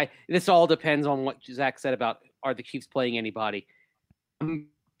to say, this all depends on what Zach said about are the Chiefs playing anybody. I'm going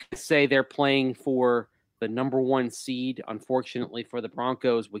to say they're playing for the number 1 seed, unfortunately, for the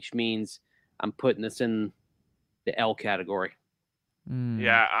Broncos, which means I'm putting this in the L category.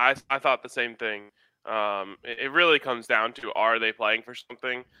 Yeah, I thought the same thing. It really comes down to, are they playing for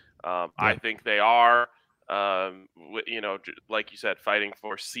something? I think they are. Like you said, fighting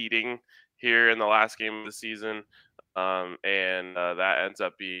for seeding here in the last game of the season. And that ends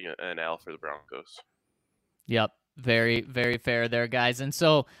up being an L for the Broncos. Yep. Very, very fair there, guys. And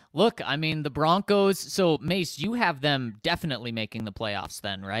so, look, I mean, the Broncos, so Mace, you have them definitely making the playoffs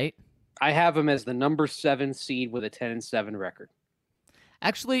then, right? I have them as the number 7 seed with a 10-7 record.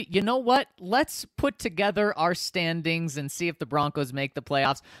 Actually, you know what? Let's put together our standings and see if the Broncos make the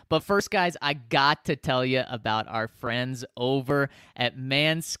playoffs. But first, guys, I got to tell you about our friends over at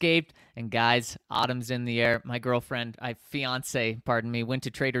Manscaped. And guys, autumn's in the air. My fiance, went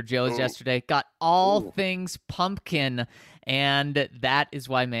to Trader Joe's yesterday, got all things pumpkin. And that is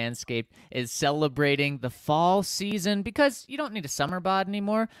why Manscaped is celebrating the fall season, because you don't need a summer bod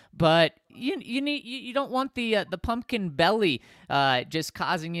anymore, but you don't want the pumpkin belly just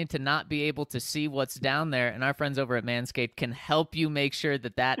causing you to not be able to see what's down there. And our friends over at Manscaped can help you make sure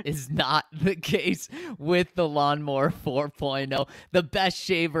that is not the case with the Lawnmower 4.0, the best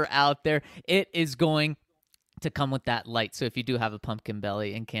shaver out there. It is going to come with that light. So if you do have a pumpkin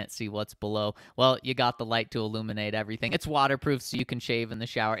belly and can't see what's below, well, you got the light to illuminate everything. It's waterproof, so you can shave in the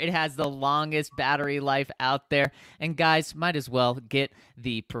shower. It has the longest battery life out there. And guys, might as well get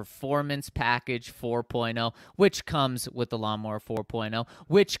the Performance Package 4.0, which comes with the Lawnmower 4.0,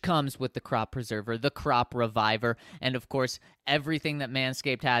 which comes with the Crop Preserver, the Crop Reviver, and of course, everything that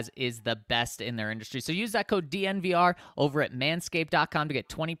Manscaped has is the best in their industry. So use that code DNVR over at manscaped.com to get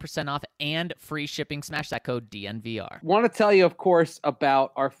 20% off and free shipping. Smash that code DNVR. Want to tell you, of course,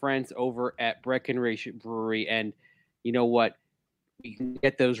 about our friends over at Breckenridge Brewery. And you know what? You can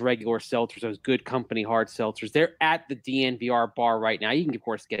get those regular seltzers, those good company hard seltzers. They're at the DNVR bar right now. You can, of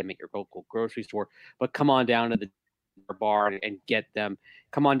course, get them at your local grocery store, but come on down to the bar and get them.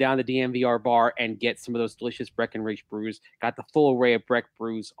 Come on down to the DNVR bar and get some of those delicious Breckenridge brews. Got the full array of Breck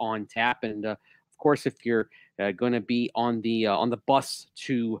brews on tap. And of course, if you're going to be on the bus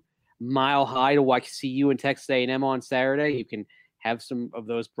to Mile High to watch CU and Texas A&M on Saturday, you can have some of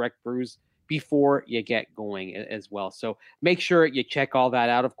those Breck brews before you get going as well. So make sure you check all that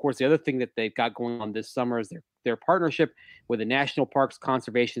out. Of course, the other thing that they've got going on this summer is their partnership with the National Parks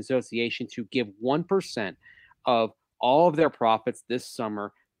Conservation Association to give 1% of all of their profits this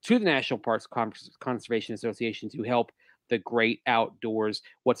summer to the National Parks Conservation Association to help the great outdoors.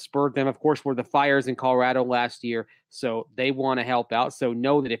 What spurred them, of course, were the fires in Colorado last year. So they want to help out. So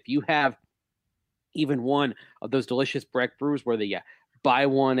know that if you have even one of those delicious Breck brews, whether you buy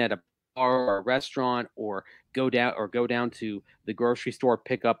one at a bar or a restaurant or go down to the grocery store,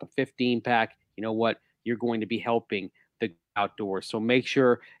 pick up a 15-pack, you know what? You're going to be helping the outdoors. So make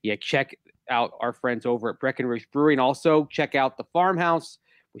sure you check out our friends over at Breckenridge Brewery, and also check out the Farmhouse,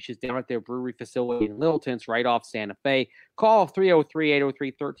 which is down at their brewery facility in Littleton. It's right off Santa Fe. Call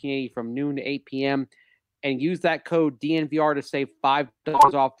 303-803-1380 from noon to 8 p.m. and use that code DNVR to save $5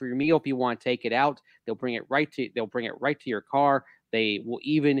 off for your meal. If you want to take it out, they'll bring it right to your car. They will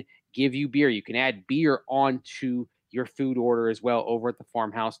even give you beer. You can add beer onto your food order as well over at the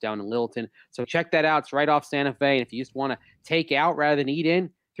Farmhouse down in Littleton. So check that out. It's right off Santa Fe. And if you just want to take out rather than eat in,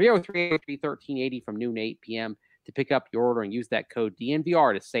 303-803-1380 from noon to 8 p.m. to pick up your order and use that code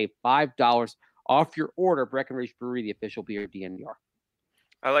DNVR to save $5 off your order. Breckenridge Brewery, the official beer of DNVR.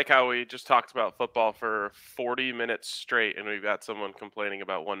 I like how we just talked about football for 40 minutes straight, and we've got someone complaining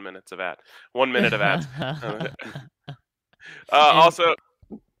about 1 minute of ads. 1 minute of ads. Also,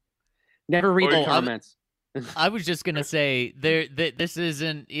 never read the comments. I was just going to say, this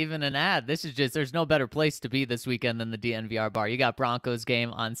isn't even an ad. This is just, there's no better place to be this weekend than the DNVR bar. You got Broncos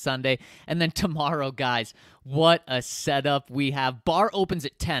game on Sunday. And then tomorrow, guys, what a setup we have. Bar opens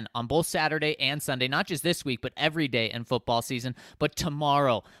at 10 on both Saturday and Sunday. Not just this week, but every day in football season. But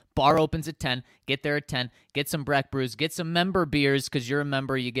tomorrow, bar opens at 10. Get there at 10. Get some Breck brews. Get some member beers, because you're a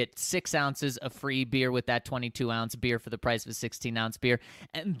member. You get 6 ounces of free beer with that 22-ounce beer for the price of a 16-ounce beer.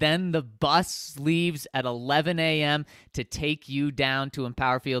 And then the bus leaves at 11 a.m. to take you down to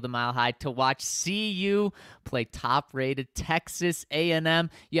Empower Field and Mile High to watch CU play top-rated Texas A&M.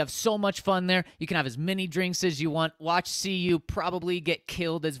 You have so much fun there. You can have as many drinks as you want. Watch CU probably get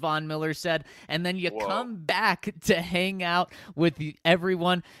killed, as Von Miller said. And then you come back to hang out with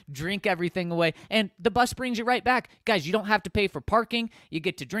everyone, drink everything away, and the bus brings you right back. Guys, you don't have to pay for parking. You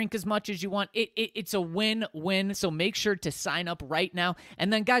get to drink as much as you want. It's a win-win, so make sure to sign up right now.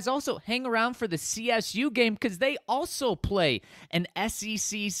 And then, guys, also hang around for the CSU game, because they also play an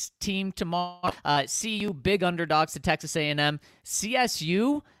SEC team tomorrow. CU, big underdogs to Texas A&M.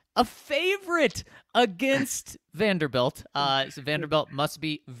 CSU, a favorite against Vanderbilt. So Vanderbilt must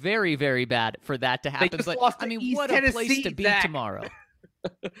be very, very bad for that to happen. But, I mean, what a place to be tomorrow.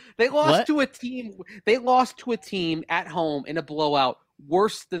 They lost to a team. They lost to a team at home in a blowout,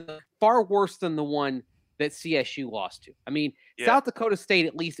 far worse than the one that CSU lost to. I mean, South Dakota State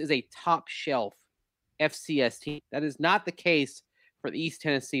at least is a top shelf FCS team. That is not the case for the East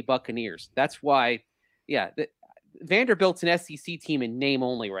Tennessee Buccaneers. That's why, Vanderbilt's an SEC team in name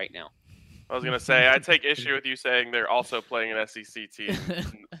only right now. I was going to say, I take issue with you saying they're also playing an SEC team.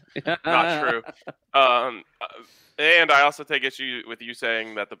 Not true. And I also take issue with you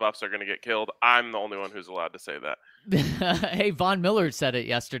saying that the Buffs are going to get killed. I'm the only one who's allowed to say that. Hey, Von Miller said it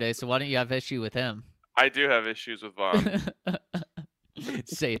yesterday, so why don't you have issue with him? I do have issues with Von.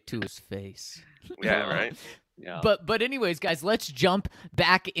 Say it to his face. Yeah, right? Yeah. But anyways, guys, let's jump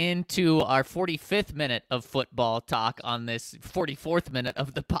back into our 45th minute of football talk on this 44th minute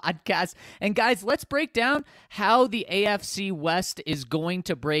of the podcast. And guys, let's break down how the AFC West is going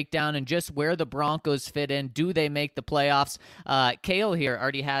to break down and just where the Broncos fit in. Do they make the playoffs? Kale here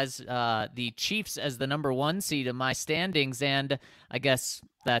already has the Chiefs as the number 1 seed in my standings, and I guess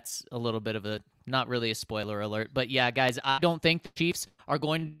that's a little bit of a not really a spoiler alert. But yeah, guys, I don't think the Chiefs are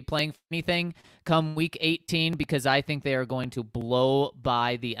going to be playing for anything come week 18 because I think they are going to blow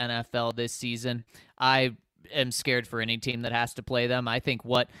by the NFL this season. I am scared for any team that has to play them. I think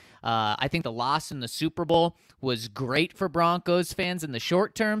the loss in the Super Bowl was great for Broncos fans in the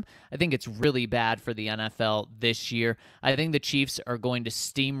short term. I think it's really bad for the NFL this year. I think the Chiefs are going to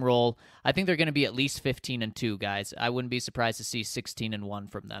steamroll. I think they're going to be at least 15-2, guys. I wouldn't be surprised to see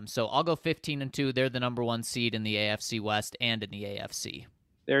 16-1 from them. So I'll go 15-2. They're the number 1 seed in the AFC West and in the AFC.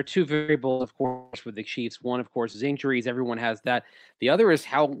 There are two variables, of course, with the Chiefs. One, of course, is injuries. Everyone has that. The other is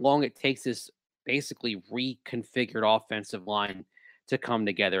how long it takes this basically reconfigured offensive line to come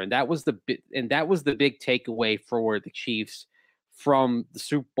together, and that was the big takeaway for the Chiefs from the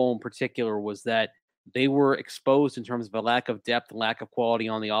Super Bowl in particular, was that they were exposed in terms of a lack of depth, lack of quality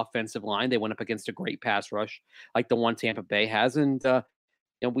on the offensive line. They went up against a great pass rush like the one Tampa Bay has, and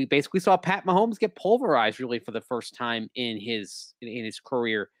we basically saw Pat Mahomes get pulverized really for the first time in his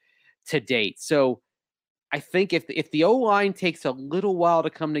career to date. So I think if the O-line takes a little while to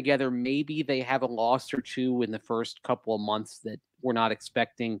come together, maybe they have a loss or two in the first couple of months that we're not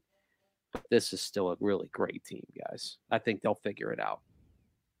expecting. But this is still a really great team, guys. I think they'll figure it out.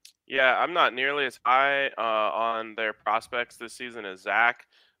 Yeah, I'm not nearly as high on their prospects this season as Zach.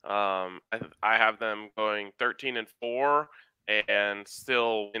 I have them going 13-4 and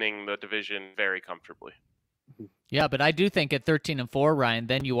still winning the division very comfortably. Yeah, but I do think at 13-4, Ryan,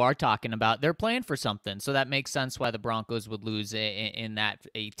 then you are talking about they're playing for something. So that makes sense why the Broncos would lose in that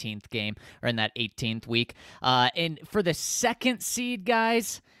 18th game or in that 18th week. And for the second seed,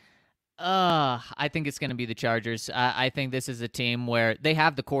 guys, I think it's going to be the Chargers. I think this is a team where they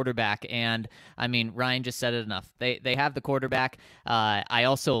have the quarterback, and I mean, Ryan just said it enough. They have the quarterback. I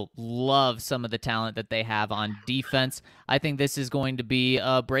also love some of the talent that they have on defense. I think this is going to be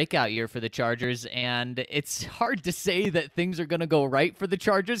a breakout year for the Chargers, and it's hard to say that things are going to go right for the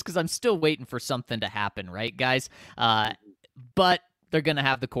Chargers because I'm still waiting for something to happen, right, guys? But they're going to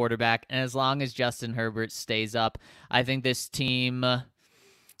have the quarterback, and as long as Justin Herbert stays up, I think this team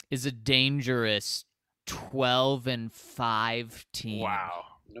is a dangerous 12-5 team. Wow.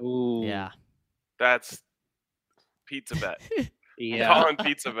 Ooh. Yeah. That's pizza bet. Yeah. Calling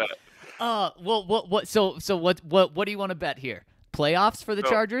pizza bet. Well, what? So what do you want to bet here? Playoffs for the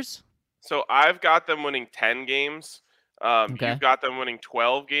Chargers? So I've got them winning 10 games. Okay. You've got them winning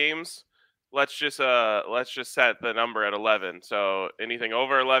 12 games. Let's just set the number at 11. So anything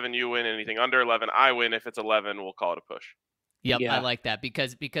over 11, you win. Anything under 11, I win. If it's 11, we'll call it a push. Yep, Yeah. I like that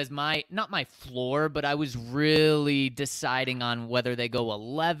because not my floor, but I was really deciding on whether they go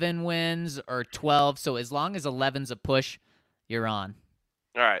 11 wins or 12. So as long as 11's a push, you're on.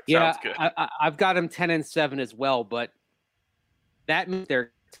 All right, Yeah, sounds good. I've got them 10-7 as well, but that means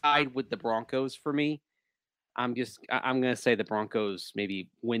they're tied with the Broncos for me. I'm going to say the Broncos maybe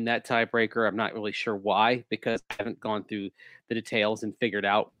win that tiebreaker. I'm not really sure why, because I haven't gone through the details and figured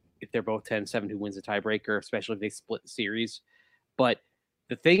out if they're both 10-7 who wins the tiebreaker, especially if they split the series. But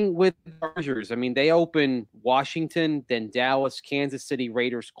the thing with the Chargers, I mean, they open Washington, then Dallas, Kansas City,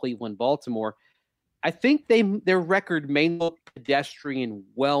 Raiders, Cleveland, Baltimore. I think their record may look pedestrian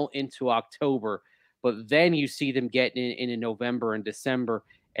well into October, but then you see them getting in November and December,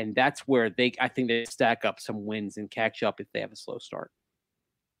 and that's where I think they stack up some wins and catch up if they have a slow start.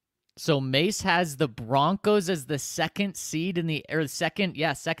 So Mace has the Broncos as the second seed in the second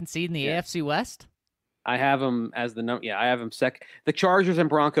seed in the AFC West. I have them as the number. Yeah, I have them second. The Chargers and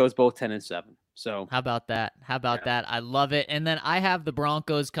Broncos both 10-7. So how about that? I love it. And then I have the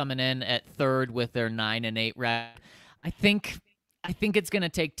Broncos coming in at third with their 9-8 record. I think it's going to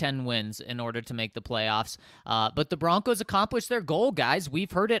take 10 wins in order to make the playoffs. But the Broncos accomplished their goal, guys.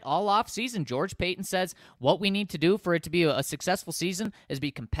 We've heard it all off season. George Payton says what we need to do for it to be a successful season is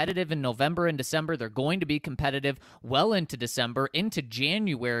be competitive in November and December. They're going to be competitive well into December, into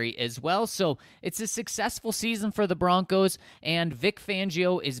January as well. So it's a successful season for the Broncos, and Vic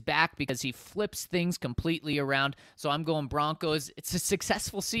Fangio is back because he flips things completely around. So I'm going Broncos. It's a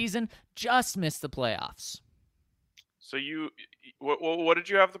successful season, just missed the playoffs. So what did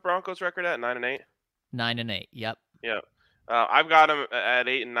you have the Broncos record at? 9-8. 9-8. Yep. Yeah. I've got them at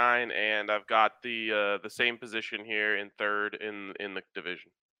 8-9, and I've got the same position here in third in the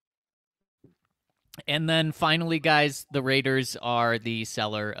division. And then finally, guys, the Raiders are the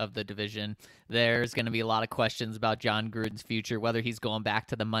seller of the division. There's going to be a lot of questions about John Gruden's future, whether he's going back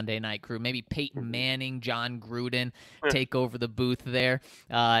to the Monday Night Crew. Maybe Peyton Manning, John Gruden take over the booth there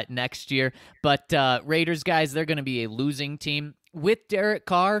next year. But Raiders, guys, they're going to be a losing team. with Derek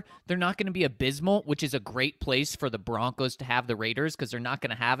Carr, they're not going to be abysmal, which is a great place for the Broncos to have the Raiders because they're not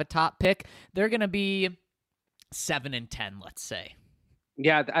going to have a top pick. They're going to be 7-10, let's say.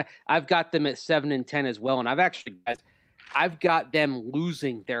 Yeah, I've got them at 7-10 as well, and I've got them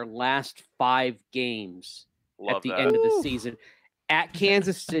losing their last 5 games at the end of the season. At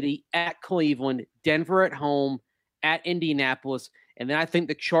Kansas City, at Cleveland, Denver at home, at Indianapolis, and then I think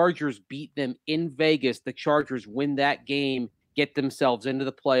the Chargers beat them in Vegas. The Chargers win that game, get themselves into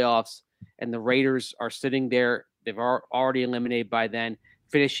the playoffs, and the Raiders are sitting there. They've already eliminated by then,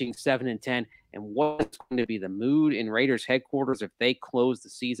 finishing 7-10. And what's going to be the mood in Raiders headquarters if they close the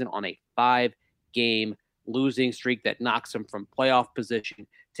season on a 5-game losing streak that knocks them from playoff position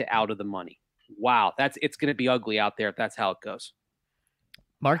to out of the money? Wow, it's going to be ugly out there if that's how it goes.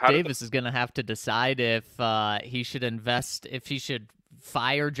 Mark Davis is going to have to decide if he should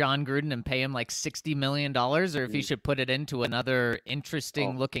fire John Gruden and pay him like $60 million, or if he should put it into another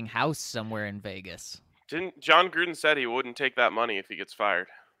interesting looking house somewhere in Vegas. Didn't John Gruden said he wouldn't take that money if he gets fired?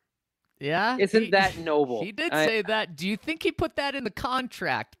 Yeah. Isn't that noble? He did say that. Do you think he put that in the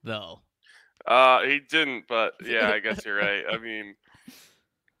contract, though? He didn't, but yeah, I guess you're right. I mean,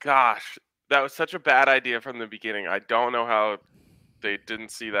 gosh, that was such a bad idea from the beginning. I don't know how they didn't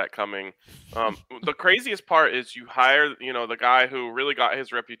see that coming. The craziest part is you hire, the guy who really got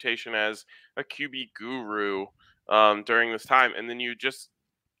his reputation as a QB guru during this time, and then you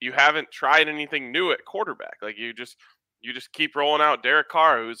haven't tried anything new at quarterback. Like you just keep rolling out Derek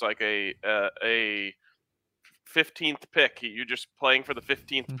Carr, who's like a 15th pick. You're just playing for the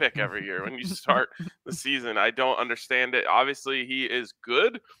 15th pick every year when you start the season. I don't understand it. Obviously, he is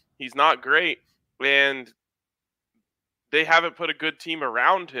good. He's not great, and they haven't put a good team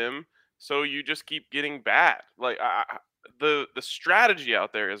around him, so you just keep getting bad. Like the strategy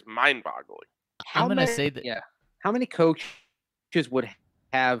out there is mind-boggling. I'm going to say that. Yeah. How many coaches would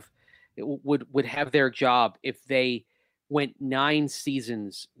have their job if they went 9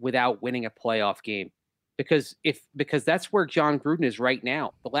 seasons without winning a playoff game? Because that's where John Gruden is right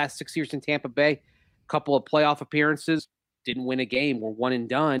now. The last 6 years in Tampa Bay, a couple of playoff appearances, didn't win a game, were one and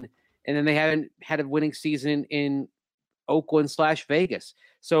done, and then they haven't had a winning season in Oakland/Vegas.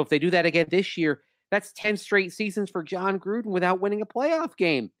 So if they do that again this year, that's 10 straight seasons for John Gruden without winning a playoff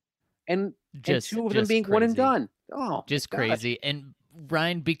game, and 2 of them being crazy. One and done. Oh, just crazy. And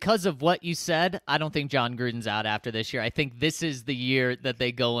Ryan, because of what you said, I don't think John Gruden's out after this year. I think this is the year that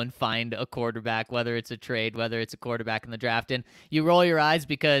they go and find a quarterback, whether it's a trade, whether it's a quarterback in the draft. And you roll your eyes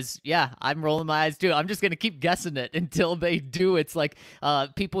because, yeah, I'm rolling my eyes too. I'm just going to keep guessing it until they do. It's like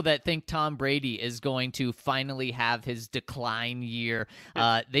people that think Tom Brady is going to finally have his decline year.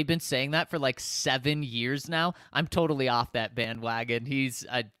 They've been saying that for like 7 years now. I'm totally off that bandwagon.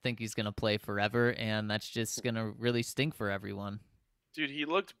 I think he's going to play forever, and that's just going to really stink for everyone. Dude, he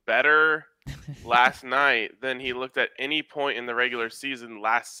looked better last night than he looked at any point in the regular season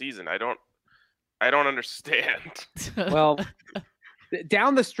last season. I don't understand. Well,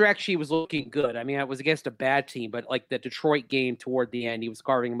 down the stretch, he was looking good. I mean, it was against a bad team, but like the Detroit game toward the end, he was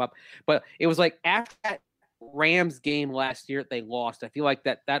carving them up. But it was like after that Rams game last year, they lost. I feel like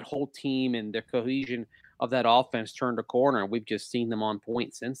that whole team and the cohesion of that offense turned a corner, and we've just seen them on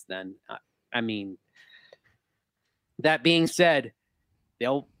point since then. I mean, that being said,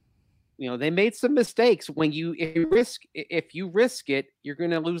 they made some mistakes. If you risk it, you're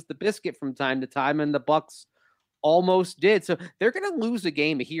going to lose the biscuit from time to time, and the Bucs almost did. So they're going to lose a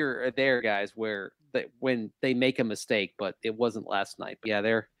game here or there, guys, when they make a mistake, but it wasn't last night. But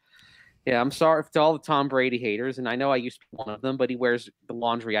I'm sorry to all the Tom Brady haters, and I know I used to be one of them, but he wears the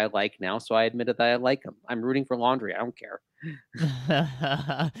laundry I like now, so I admitted that I like him. I'm rooting for laundry. I don't care.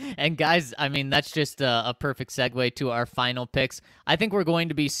 And guys, I mean, that's just a perfect segue to our final picks. I think we're going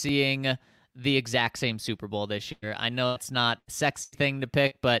to be seeing the exact same Super Bowl this year. I know it's not a sexy thing to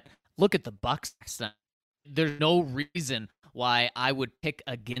pick, but look at the Bucs. There's no reason why I would pick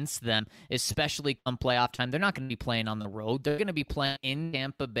against them, especially come playoff time. They're not going to be playing on the road. They're going to be playing in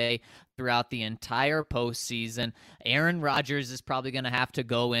Tampa Bay throughout the entire postseason. Aaron Rodgers is probably going to have to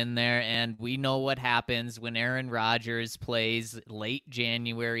go in there, and we know what happens when Aaron Rodgers plays late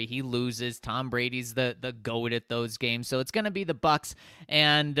January. He loses. Tom Brady's the GOAT at those games. So it's going to be the Bucs,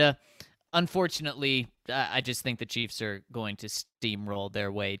 and unfortunately, I just think the Chiefs are going to steamroll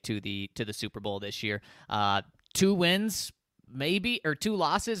their way to the Super Bowl this year. 2 wins, maybe, or 2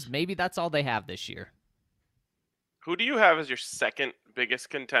 losses, maybe that's all they have this year. Who do you have as your second biggest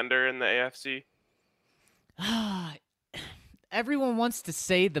contender in the AFC? Everyone wants to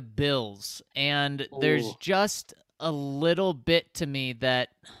say the Bills, and there's just a little bit to me that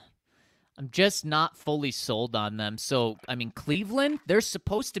I'm just not fully sold on them. So, I mean, Cleveland, they're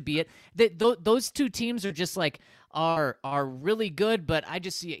supposed to be it. Those two teams are just like are really good, but I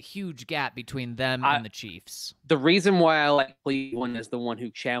just see a huge gap between them and the Chiefs. The reason why I like Cleveland as the one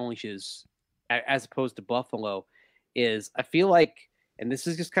who challenges as opposed to Buffalo is I feel like, and this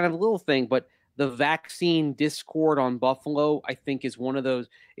is just kind of a little thing, but the vaccine discord on Buffalo, I think, is one of those.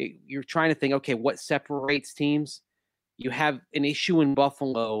 You're trying to think, okay, what separates teams? You have an issue in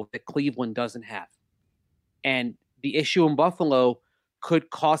Buffalo that Cleveland doesn't have. And the issue in Buffalo could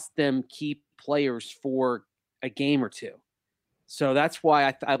cost them key players for a game or two. So that's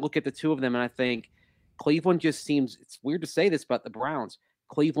why I look at the two of them and I think Cleveland just seems, it's weird to say this about the Browns,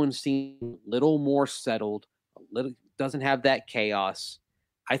 Cleveland seems a little more settled, doesn't have that chaos.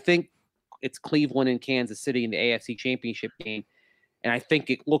 I think it's Cleveland and Kansas City in the AFC Championship game. And I think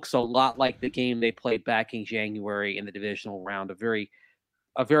it looks a lot like the game they played back in January in the divisional round. A very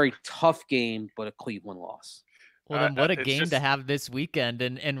tough game, but a Cleveland loss. Well, then what a game to have this weekend.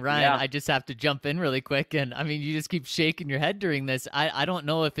 And Ryan, yeah. I just have to jump in really quick. And I mean, you just keep shaking your head during this. I don't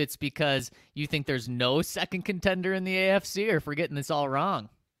know if it's because you think there's no second contender in the AFC or if we're getting this all wrong.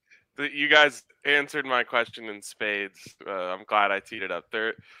 You guys answered my question in spades. I'm glad I teed it up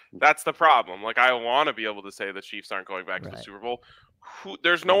there. That's the problem. Like, I want to be able to say the Chiefs aren't going back to the Super Bowl.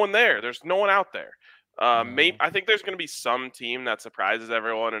 There's no one there. There's no one out there. I think there's going to be some team that surprises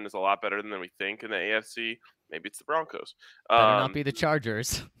everyone and is a lot better than we think in the AFC. Maybe it's the Broncos. Better not be the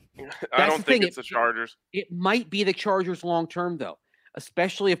Chargers. I don't think it's the Chargers. It might be the Chargers long term, though,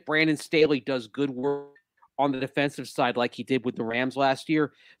 especially if Brandon Staley does good work on the defensive side like he did with the Rams last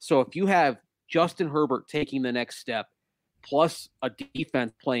year. So if you have Justin Herbert taking the next step, plus a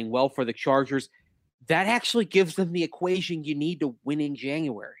defense playing well for the Chargers, that actually gives them the equation you need to win in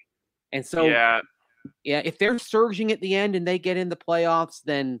January. And so, yeah, if they're surging at the end and they get in the playoffs,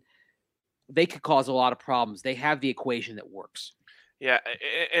 then they could cause a lot of problems. They have the equation that works. Yeah,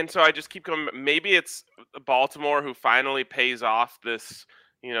 and so I just keep going. Maybe it's Baltimore who finally pays off this,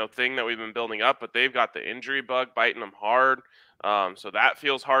 thing that we've been building up, but they've got the injury bug biting them hard. So that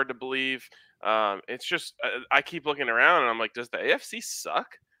feels hard to believe. It's just, I keep looking around and I'm like, does the AFC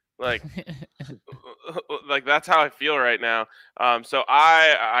suck? Like, like that's how I feel right now. So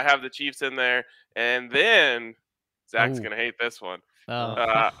I have the Chiefs in there, and then Zach's going to hate this one.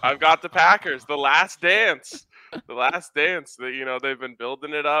 I've got the Packers, the last dance. That they've been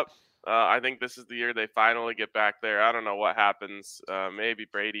building it up. I think this is the year they finally get back there. I don't know what happens. Maybe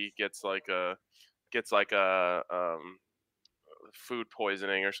Brady gets like a food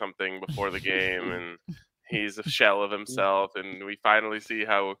poisoning or something before the game, and he's a shell of himself, and we finally see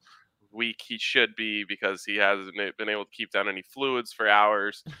how weak he should be because he hasn't been able to keep down any fluids for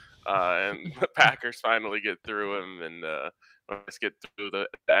hours. And the Packers finally get through him, and let's get through the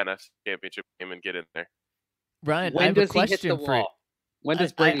NFC Championship game and get in there. Ryan, I have a question for you. When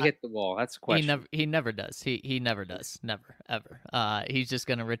does Brady hit the wall? That's a question. He never does. He never does. Never, ever. He's just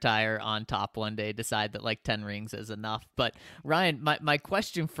going to retire on top one day, decide that like 10 rings is enough. But Ryan, my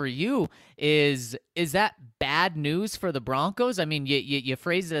question for you is that bad news for the Broncos? I mean, you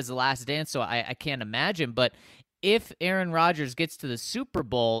phrase it as the last dance, so I can't imagine. But if Aaron Rodgers gets to the Super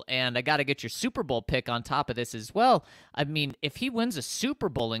Bowl, and I got to get your Super Bowl pick on top of this as well, I mean, if he wins a Super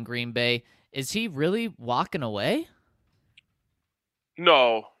Bowl in Green Bay, is he really walking away?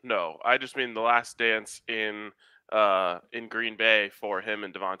 No. I just mean the last dance in Green Bay for him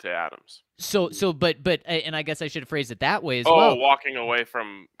and Devontae Adams. But and I guess I should have phrased it that way as well. Oh, walking away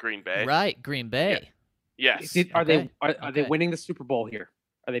from Green Bay. Right, Green Bay. Yeah. Yes. Are they winning the Super Bowl here?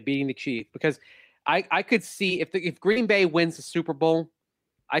 Are they beating the Chiefs? Because I could see if Green Bay wins the Super Bowl,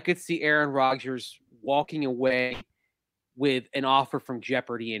 I could see Aaron Rodgers walking away with an offer from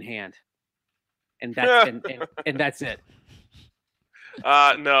Jeopardy in hand, and that's and that's it.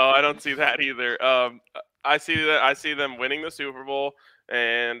 No, I don't see that either. I see them winning the Super Bowl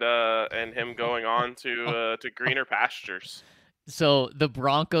and him going on to greener pastures. So the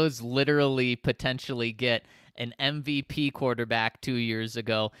Broncos literally potentially get an MVP quarterback 2 years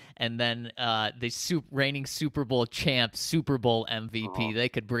ago, and then the reigning Super Bowl champ, Super Bowl MVP. They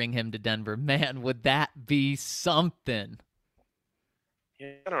could bring him to Denver. Man, would that be something?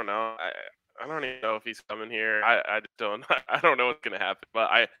 Yeah, I don't know. I don't even know if he's coming here. I just don't. I don't know what's gonna happen. But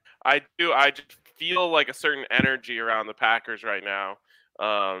I just feel like a certain energy around the Packers right now.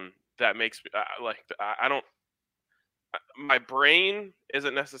 That makes me I don't. My brain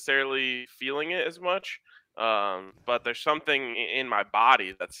isn't necessarily feeling it as much. But there's something in my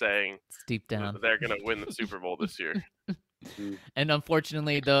body that's saying it's deep down they're gonna win the Super Bowl this year. And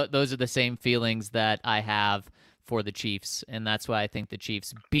unfortunately, those are the same feelings that I have for the Chiefs, and that's why I think the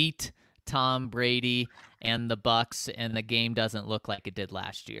Chiefs beat Tom Brady and the Bucks, and the game doesn't look like it did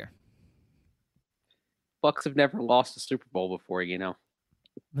last year. Bucks have never lost a Super Bowl before, you know.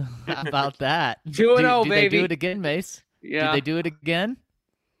 How about that? 2-0, do baby. They do it again, Mace? Yeah. Do they do it again?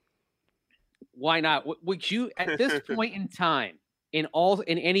 Why not? Would you, at this point in time, in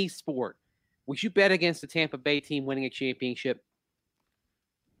any sport, would you bet against the Tampa Bay team winning a championship?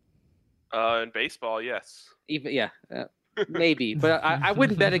 In baseball, yes. Maybe, but I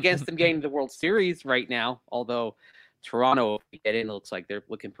wouldn't bet against them getting the World Series right now. Although Toronto, if we get in, it looks like they're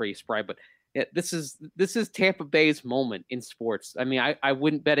looking pretty spry. But yeah, this is Tampa Bay's moment in sports. I mean, I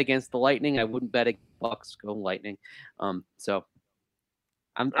wouldn't bet against the Lightning. I wouldn't bet against Bucks. Go Lightning. So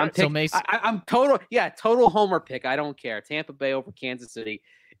I'm total homer pick. I don't care. Tampa Bay over Kansas City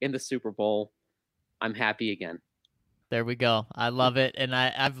in the Super Bowl. I'm happy again. There we go. I love it. And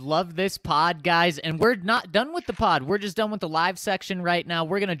I've loved this pod, guys. And we're not done with the pod. We're just done with the live section right now.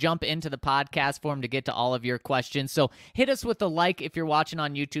 We're going to jump into the podcast form to get to all of your questions. So hit us with a like if you're watching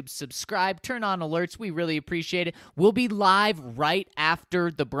on YouTube. Subscribe. Turn on alerts. We really appreciate it. We'll be live right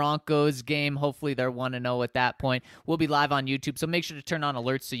after the Broncos game. Hopefully they're 1-0 at that point. We'll be live on YouTube. So make sure to turn on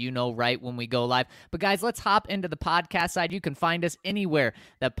alerts so you know right when we go live. But guys, let's hop into the podcast side. You can find us anywhere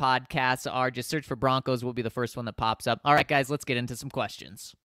that podcasts are. Just search for Broncos. We'll be the first one that pops up. All right, guys, let's get into some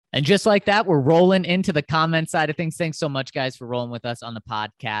questions. And just like that, we're rolling into the comment side of things. Thanks so much, guys, for rolling with us on the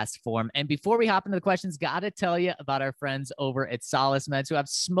podcast form. And before we hop into the questions, got to tell you about our friends over at Solace Meds who have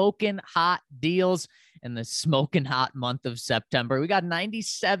smoking hot deals in the smoking hot month of September. We got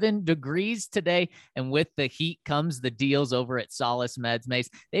 97 degrees today, and with the heat comes the deals over at Solace Meds. Mace,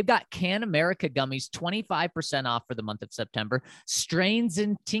 they've got Can America gummies 25% off for the month of September, strains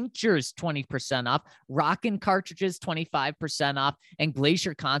and tinctures 20% off, Rockin' cartridges 25% off, and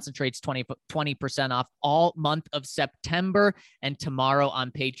Glacier concentrates 20% off all month of September. And tomorrow on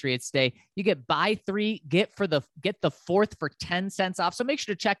Patriots Day, you get buy three, get the fourth for 10 cents off. So make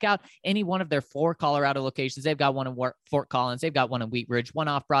sure to check out any one of their 4 Colorado locations. They've got one in Fort Collins. They've got one in Wheat Ridge, one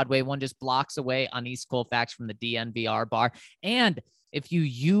off Broadway, one just blocks away on East Colfax from the DNVR bar. And if you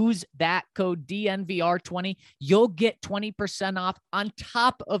use that code DNVR20, you'll get 20% off on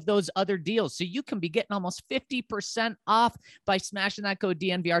top of those other deals. So you can be getting almost 50% off by smashing that code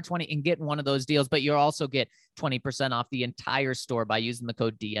DNVR20 and getting one of those deals. But you'll also get 20% off the entire store by using the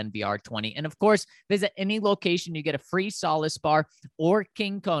code DNVR20. And of course, visit any location. You get a free Solace bar or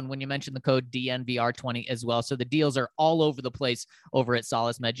King Cone when you mention the code DNVR20 as well. So the deals are all over the place over at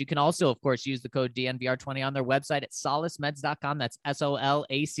Solace Meds. You can also, of course, use the code DNVR20 on their website at solacemeds.com. That's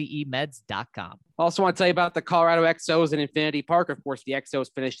SOLACE meds.com. Also want to tell you about the Colorado XOs in Infinity Park. Of course, the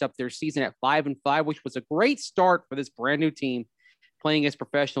XOs finished up their season at 5-5, which was a great start for this brand new team playing as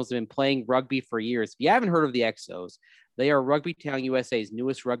professionals and been playing rugby for years. If you haven't heard of the XOs, they are Rugby Town USA's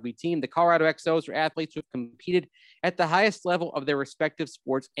newest rugby team. The Colorado XOs are athletes who have competed at the highest level of their respective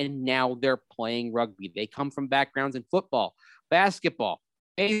sports, and now they're playing rugby. They come from backgrounds in football, basketball,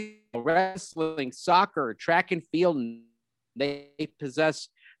 baseball, wrestling, soccer, track and field, and they possess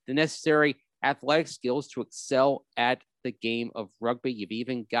the necessary athletic skills to excel at the game of rugby. You've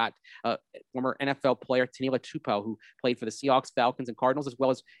even got former NFL player Tanila Tupou, who played for the Seahawks, Falcons, and Cardinals, as well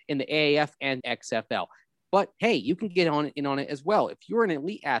as in the AAF and XFL. But hey, you can get in on it as well. If you're an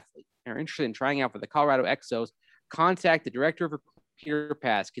elite athlete and are interested in trying out for the Colorado XOs, contact the director of Recruiter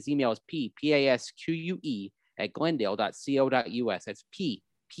Pass. His email is ppasque@glendale.co.us. That's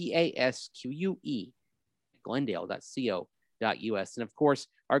ppasque@glendale.co.us. And of course,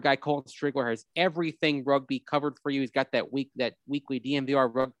 our guy Colton Strigler has everything rugby covered for you. He's got that weekly DNVR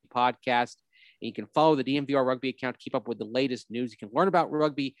Rugby podcast, and you can follow the DNVR Rugby account to keep up with the latest news. You can learn about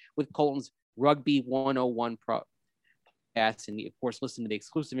rugby with Colton's Rugby 101 podcast, and of course, listen to the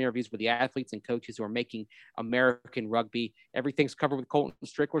exclusive interviews with the athletes and coaches who are making American rugby. Everything's covered with Colton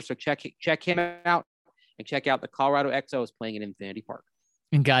Strigler, so check him out and check out the Colorado XOs playing in Infinity Park.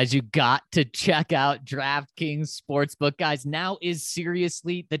 And guys, you got to check out DraftKings Sportsbook. Guys, now is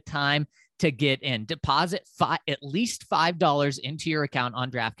seriously the time to get in. Deposit at least $5 into your account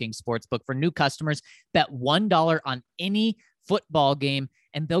on DraftKings Sportsbook. For new customers, bet $1 on any football game,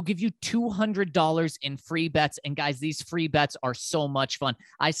 and they'll give you $200 in free bets. And guys, these free bets are so much fun.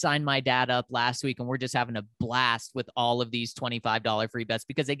 I signed my dad up last week, and we're just having a blast with all of these $25 free bets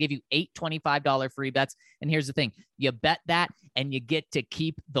because they give you 8 $25 free bets. And here's the thing. You bet that, and you get to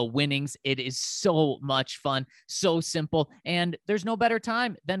keep the winnings. It is so much fun, so simple. And there's no better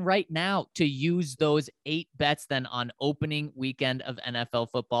time than right now to use those 8 bets than on opening weekend of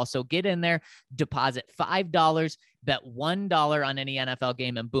NFL football. So get in there, deposit $5 Bet $1 on any NFL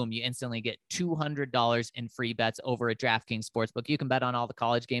game, and boom, you instantly get $200 in free bets over at DraftKings Sportsbook. You can bet on all the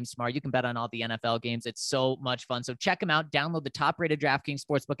college games tomorrow. You can bet on all the NFL games. It's so much fun. So check them out. Download the top-rated DraftKings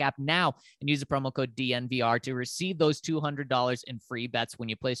Sportsbook app now and use the promo code DNVR to receive those $200 in free bets when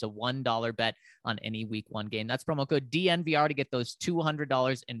you place a $1 bet on any week 1 game. That's promo code DNVR to get those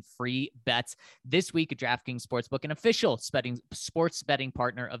 $200 in free bets this week at DraftKings Sportsbook, an official sports betting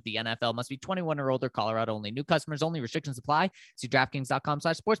partner of the NFL. Must be 21 or older, Colorado only. New customers only. Restrictions apply. See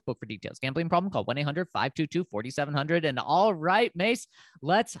DraftKings.com/sportsbook for details. Gambling problem? Call 1-800-522-4700. And all right, Mace,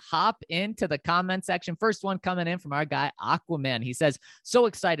 let's hop into the comment section. First one coming in from our guy, Aquaman. He says, so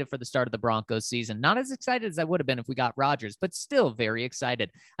excited for the start of the Broncos season. Not as excited as I would have been if we got Rodgers, but still very excited.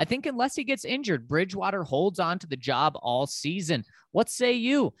 I think unless he gets injured, Bridgewater holds on to the job all season. What say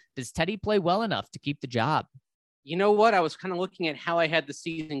you? Does Teddy play well enough to keep the job? You know what? I was kind of looking at how I had the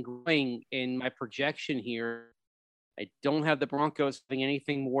season going in my projection here. I don't have the Broncos having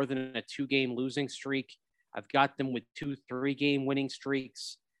anything more than a 2-game losing streak. I've got them with 2 3-game winning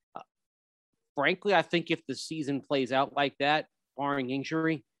streaks. Frankly, I think if the season plays out like that, barring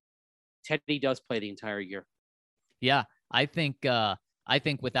injury, Teddy does play the entire year. Yeah, I think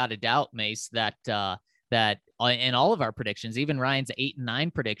without a doubt, Mace, that in all of our predictions, even Ryan's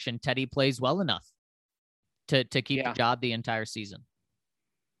 8-9 prediction, Teddy plays well enough to keep the job the entire season.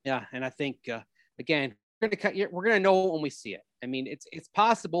 Yeah, and I think again, we're gonna know when we see it. I mean, it's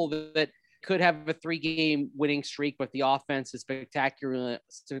possible that could have a 3-game winning streak, but the offense is spectacularly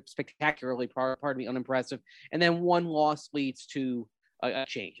unimpressive, and then one loss leads to a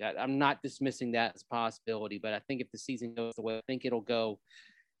change. I'm not dismissing that as a possibility, but I think if the season goes the way I think it'll go,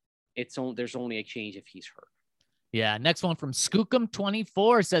 there's only a change if he's hurt. Yeah. Next one from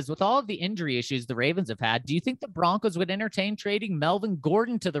Skookum24 says, with all of the injury issues the Ravens have had, do you think the Broncos would entertain trading Melvin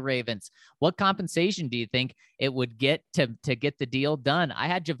Gordon to the Ravens? What compensation do you think it would get to get the deal done? I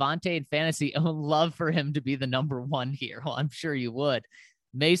had Javonte in fantasy. I would love for him to be the number 1 here. Well, I'm sure you would.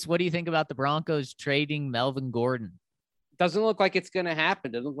 Mace, what do you think about the Broncos trading Melvin Gordon? Doesn't look like it's going to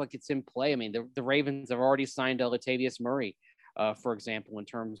happen. Doesn't look like it's in play. I mean, the Ravens have already signed Latavius Murray, for example, in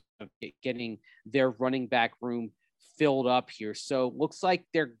terms of getting their running back room filled up here. So looks like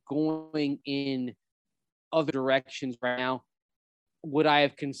they're going in other directions right now. Would I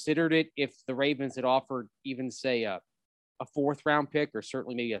have considered it if the Ravens had offered even, say, a 4th-round pick or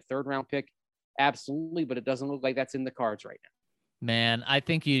certainly maybe a 3rd-round pick? Absolutely, but it doesn't look like that's in the cards right now. Man, I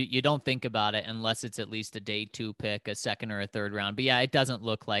think you don't think about it unless it's at least a day 2 pick, a 2nd or a 3rd round. But yeah, it doesn't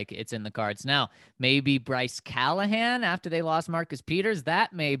look like it's in the cards. Now, maybe Bryce Callahan after they lost Marcus Peters,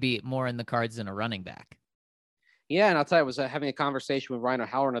 that may be more in the cards than a running back. Yeah, and I'll tell you, I was having a conversation with Ryan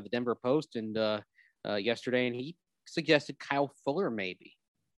O'Halloran of the Denver Post and yesterday, and he suggested Kyle Fuller maybe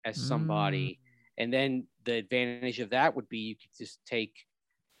as somebody. And then the advantage of that would be you could just take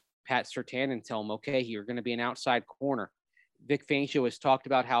Pat Surtain and tell him, okay, you're going to be an outside corner. Vic Fangio has talked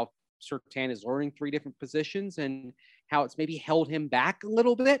about how Surtain is learning 3 different positions and how it's maybe held him back a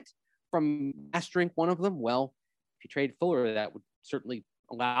little bit from mastering one of them. Well, if you trade Fuller, that would certainly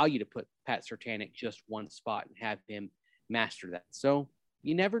allow you to put Pat Surtain at just one spot and have him master that. So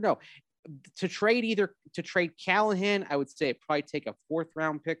you never know. To trade Callahan, I would say it'd probably take a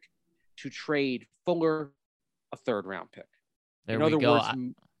 4th-round pick. To trade Fuller, a 3rd-round pick. In other words,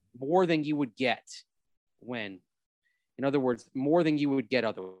 more than you would get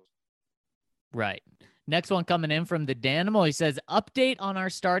otherwise. Right. Next one coming in from the Danimal. He says, update on our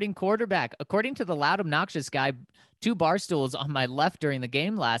starting quarterback. According to the loud, obnoxious guy, 2 bar stools on my left during the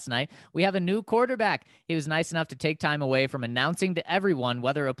game last night, we have a new quarterback. He was nice enough to take time away from announcing to everyone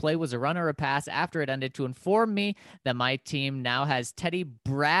whether a play was a run or a pass after it ended to inform me that my team now has Terry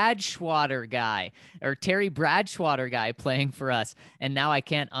Bradshaw guy playing for us. And now I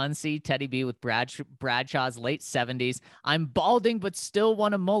can't unsee Teddy B with Bradshaw's late 70s. I'm balding, but still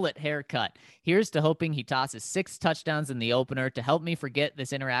want a mullet haircut. Here's to hoping he tosses 6 touchdowns in the opener to help me forget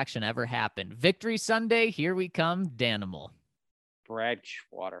this interaction ever happened. Victory Sunday, here we come, Danimal.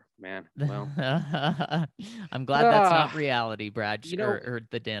 Bradwater, man. Well, I'm glad that's not reality, or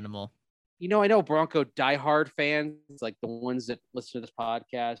the Danimal. I know Bronco diehard fans, like the ones that listen to this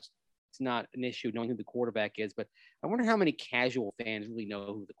podcast, it's not an issue knowing who the quarterback is, but I wonder how many casual fans really know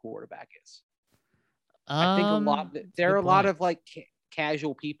who the quarterback is. I think there are a lot of like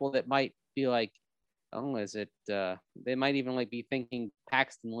casual people that might be like, oh, is it? They might even like be thinking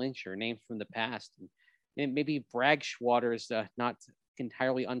Paxton Lynch or names from the past. And maybe Bragschwater is not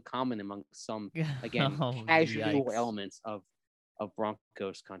entirely uncommon among some, again, casual elements of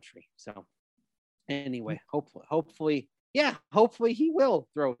Broncos country. So anyway, hopefully Yeah, hopefully he will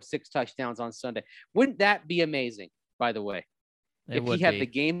throw 6 touchdowns on Sunday. Wouldn't that be amazing, by the way? If he had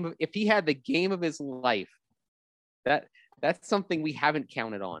the game of his life, that's something we haven't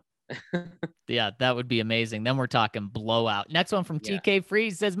counted on. Yeah, that would be amazing. Then we're talking blowout. Next one from TK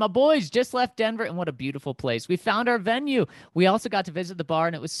Freeze says, my boys just left Denver, and what a beautiful place. We found our venue. We also got to visit the bar,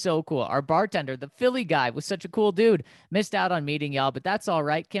 and it was so cool. Our bartender, the Philly guy, was such a cool dude. Missed out on meeting y'all, but that's all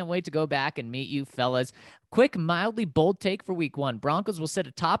right. Can't wait to go back and meet you fellas. Quick, mildly bold take for week 1. Broncos will sit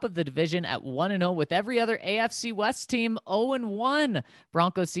atop of the division at 1-0 with every other AFC West team 0-1.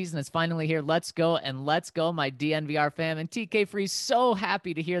 Broncos season is finally here. Let's go, and let's go, my DNVR fam. And TK Freeze, so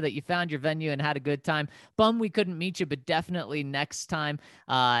happy to hear that you found your venue and had a good time. Bum we couldn't meet you, but definitely next time.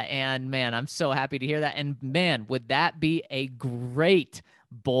 And man, I'm so happy to hear that. And man, would that be a great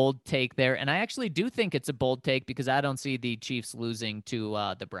bold take there? And I actually do think it's a bold take because I don't see the Chiefs losing to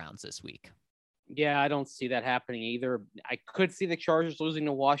the Browns this week. Yeah, I don't see that happening either. I could see the Chargers losing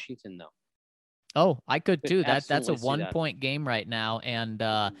to Washington, though. Oh, I could too. That's a 1-point game right now, and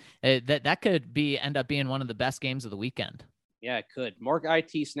that could end up being one of the best games of the weekend. Yeah, it could. Mark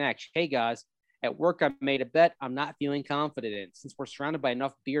IT Snacks. Hey guys, at work I made a bet I'm not feeling confident in. Since we're surrounded by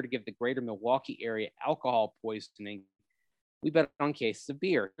enough beer to give the greater Milwaukee area alcohol poisoning, we bet on cases of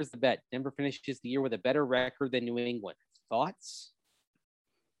beer. Here's the bet: Denver finishes the year with a better record than New England. Thoughts?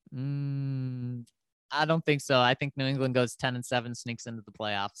 I don't think so. I think New England goes 10-7, sneaks into the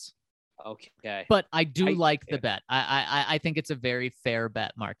playoffs. Okay. But I do like the bet. I think it's a very fair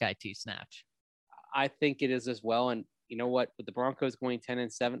bet, Mark IT Snatch. I think it is as well. And you know what? With the Broncos going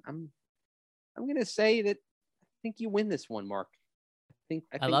 10-7, I'm going to say that I think you win this one, Mark. I think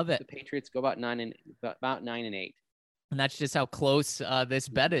love it. The Patriots go about 9-8. And that's just how close this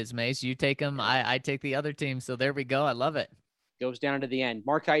bet is, Mace. You take them, I take the other team. So there we go. I love it. Goes down to the end.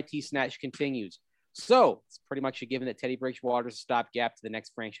 Mark IT Snatch continues. So it's pretty much a given that Teddy Bridgewater is a stopgap to the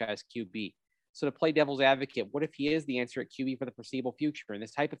next franchise QB. So to play devil's advocate, what if he is the answer at QB for the foreseeable future? In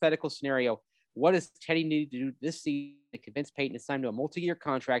this hypothetical scenario, what does Teddy need to do this season to convince Peyton to sign to a multi-year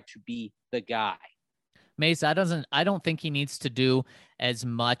contract to be the guy? Mace, I don't think he needs to do as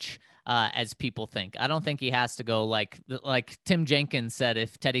much as people think. I don't think he has to go like Tim Jenkins said,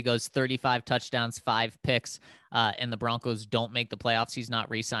 if Teddy goes 35 touchdowns, 5 picks, and the Broncos don't make the playoffs, he's not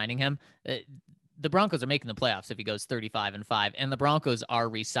re-signing him. The Broncos are making the playoffs if he goes 35-5, and the Broncos are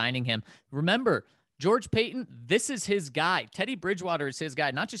re-signing him. Remember, George Payton, this is his guy. Teddy Bridgewater is his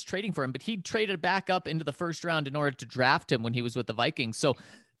guy, not just trading for him, but he traded back up into the first round in order to draft him when he was with the Vikings. So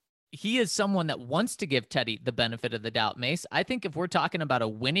he is someone that wants to give Teddy the benefit of the doubt, Mace. I think if we're talking about a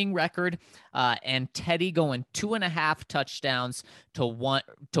winning record and Teddy going 2.5 touchdowns to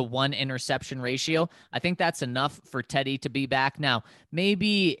one interception ratio, I think that's enough for Teddy to be back. Now,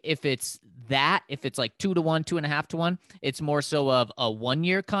 maybe if it's like 2-1, 2.5-1, it's more so of a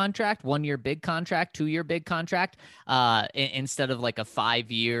 1-year contract, 1-year big contract, 2-year big contract, instead of like a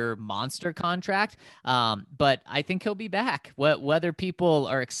 5-year monster contract. But I think he'll be back, whether people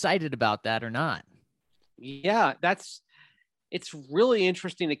are excited about that or not. Yeah, it's really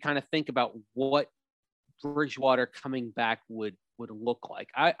interesting to kind of think about what Bridgewater coming back would look like.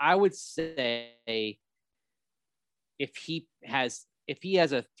 I would say if he has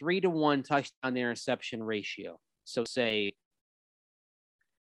a 3-1 touchdown interception ratio, so say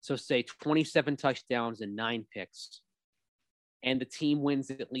 27 touchdowns and 9 picks, and the team wins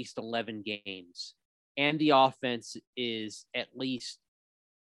at least 11 games, and the offense is at least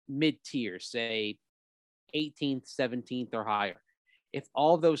mid-tier, say 18th, 17th, or higher. If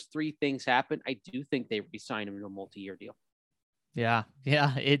all those 3 things happen, I do think they re-sign him to a multi-year deal. Yeah.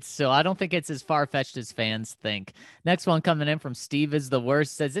 I don't think it's as far-fetched as fans think. Next one coming in from Steve is the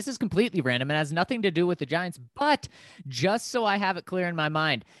worst, says this is completely random and has nothing to do with the Giants, but just so I have it clear in my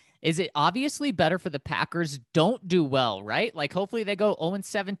mind, is it obviously better for the Packers don't do well, right? Like hopefully they go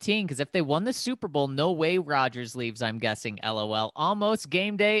 0-17, because if they won the Super Bowl, no way Rodgers leaves, I'm guessing, LOL. Almost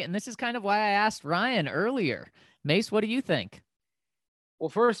game day, and this is kind of why I asked Ryan earlier. Mace, what do you think? Well,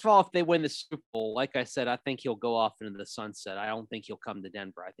 first of all, if they win the Super Bowl, like I said, I think he'll go off into the sunset. I don't think he'll come to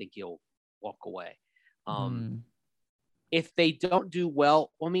Denver. I think he'll walk away. If they don't do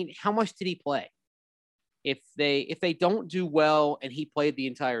well, I mean, how much did he play? If they don't do well and he played the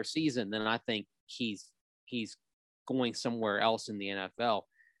entire season, then I think he's going somewhere else in the NFL.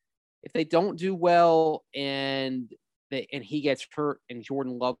 If they don't do well and he gets hurt and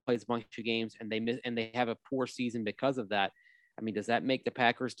Jordan Love plays a bunch of games and they have a poor season because of that, I mean, does that make the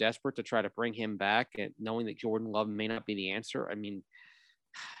Packers desperate to try to bring him back, and knowing that Jordan Love may not be the answer? I mean,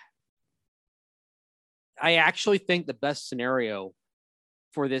 I actually think the best scenario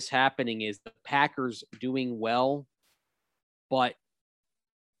for this happening is the Packers doing well but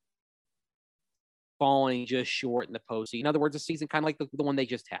falling just short in the postseason. In other words, a season kind of like the one they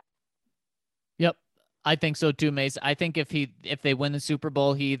just had. Yep. I think so too, Mace. I think if they win the Super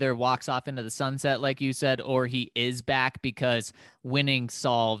Bowl, he either walks off into the sunset, like you said, or he is back because winning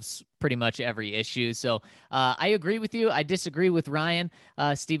solves pretty much every issue. So I agree with you. I disagree with Ryan.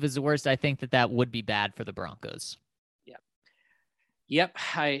 Steve is the worst. I think that would be bad for the Broncos. Yep.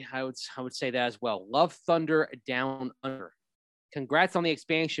 I would say that as well. Love Thunder Down Under. Congrats on the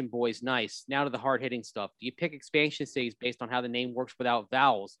expansion, boys. Nice. Now to the hard-hitting stuff. Do you pick expansion cities based on how the name works without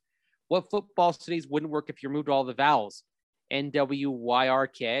vowels? What football cities wouldn't work if you removed all the vowels?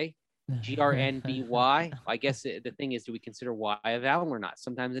 NWYRK, GRNBY. I guess the thing is, do we consider Y a vowel or not?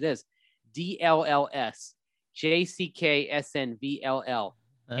 Sometimes it is. DLLS, JCKSNVLL,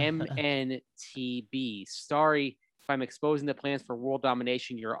 MNTB. Sorry if I'm exposing the plans for world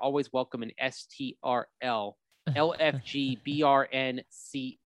domination. You're always welcome in STRL.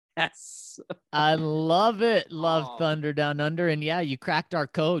 LFGBRNCS. I love it. Love Thunder Down Under. And yeah, you cracked our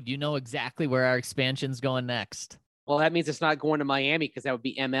code. You know exactly where our expansion's going next. Well, that means it's not going to Miami because that would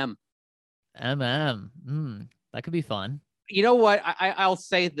be MM. That could be fun. You know what? I'll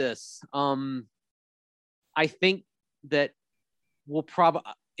say this. I think that we'll probably,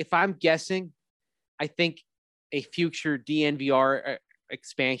 if I'm guessing, I think a future DNVR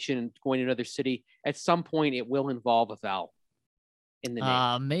expansion going to another city, at some point it will involve a vowel in the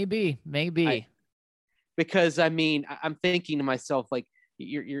name. Maybe. Because I mean, I'm thinking to myself, like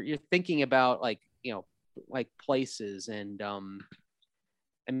you're thinking about like places, and I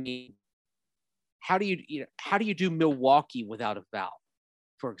mean, how do you do Milwaukee without a vowel,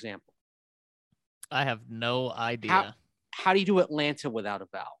 for example? I have no idea. How do you do Atlanta without a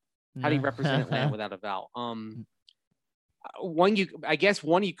vowel? How do you represent Atlanta without a vowel? One you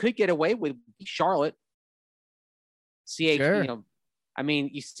could get away with Charlotte. CH, sure. I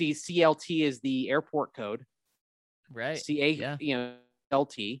mean, you see CLT is the airport code, right? CA,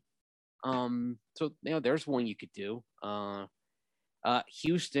 LT. So there's one you could do.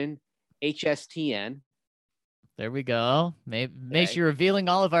 Houston, HSTN. There we go. Mace, you're revealing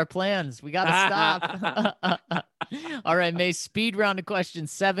all of our plans. We got to stop. All right, Mace, speed round of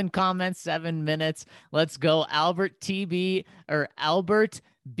questions. 7 comments, 7 minutes. Let's go. Albert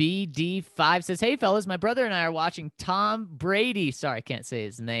BD5 says, hey, fellas, my brother and I are watching Tom Brady. Sorry, I can't say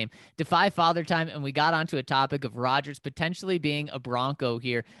his name. Defy Father Time, and we got onto a topic of Rodgers potentially being a Bronco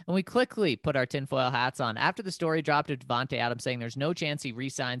here, and we quickly put our tinfoil hats on. After the story dropped of Devontae Adams saying there's no chance he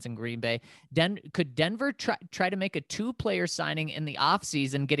re-signs in Green Bay, could Denver try to make a 2-player signing in the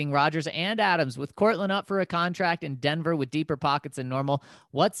offseason, getting Rodgers and Adams, with Cortland up for a contract in Denver with deeper pockets than normal?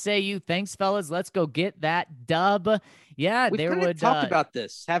 What say you? Thanks, fellas. Let's go get that dub. Yeah, we've talked about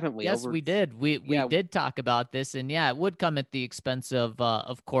this, haven't we? Yes, we did. We did talk about this, and yeah, it would come at the expense of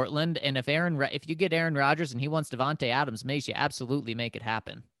Cortland. And if you get Aaron Rodgers and he wants Devontae Adams, Mace, you absolutely make it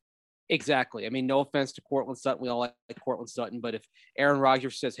happen. Exactly. I mean, no offense to Cortland Sutton, we all like Cortland Sutton, but if Aaron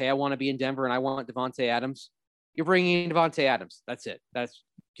Rodgers says, "Hey, I want to be in Denver and I want Devontae Adams," you're bringing in Devontae Adams. That's it. That's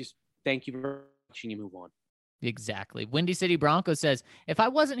just thank you very much, and you move on. Exactly. Windy City Broncos says, if I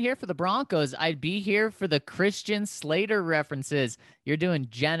wasn't here for the Broncos, I'd be here for the Christian Slater references. You're doing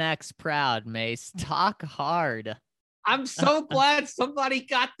Gen X proud, Mace. Talk hard. I'm so glad somebody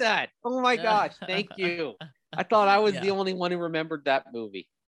got that. Oh my gosh. Thank you. I thought I was the only one who remembered that movie.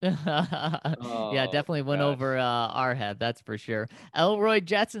 Yeah, definitely went over our head, that's for sure. Elroy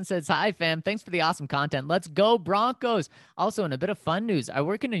Jetson says, hi fam, thanks for the awesome content. Let's go Broncos. Also, in a bit of fun news, I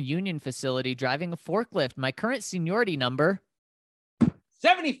work in a union facility driving a forklift. My current seniority number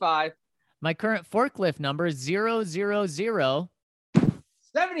 75. My current forklift number is 000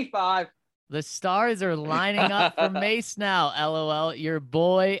 75. The stars are lining up for Mace now. LOL, your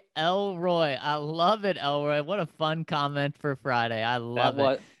boy Elroy. I love it, Elroy. What a fun comment for Friday. I love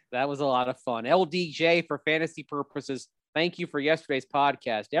it. That was a lot of fun. LDJ, for fantasy purposes, thank you for yesterday's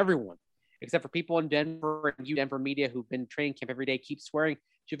podcast. Everyone, except for people in Denver and you Denver media who've been training camp every day, keep swearing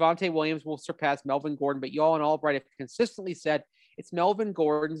Javonte Williams will surpass Melvin Gordon, but y'all and Albright have consistently said it's Melvin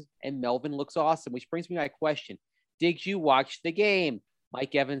Gordon's, and Melvin looks awesome, which brings me to my question. Did you watch the game?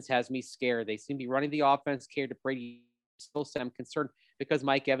 Mike Evans has me scared. They seem to be running the offense cared to Brady. Still say I'm concerned because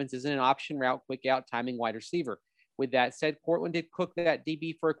Mike Evans isn't an option route, quick out, timing wide receiver. With that said, Cortland did cook that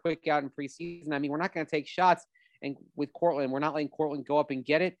DB for a quick out in preseason. I mean, we're not going to take shots. And with Cortland, we're not letting Cortland go up and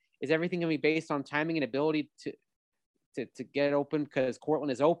get it. Is everything going to be based on timing and ability to get open, because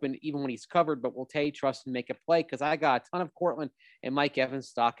Cortland is open even when he's covered, but will Teddy trust and make a play? Because I got a ton of Cortland and Mike Evans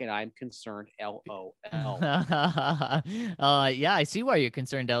stock, and I'm concerned. LOL. Yeah, I see why you're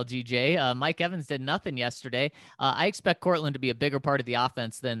concerned, LGJ. Mike Evans did nothing yesterday. I expect Cortland to be a bigger part of the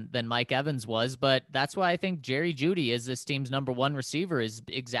offense than Mike Evans was, but that's why I think Jerry Jeudy is this team's number one receiver, is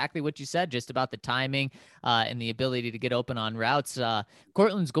exactly what you said, just about the timing and the ability to get open on routes.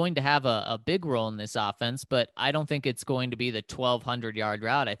 Cortland's going to have a big role in this offense, but I don't think it's going to be the 1,200-yard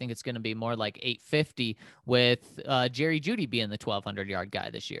route. I think it's going to be more like 850 with Jerry Jeudy being the 1,200-yard guy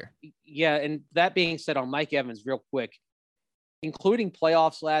this year. Yeah, and that being said, on Mike Evans, real quick, including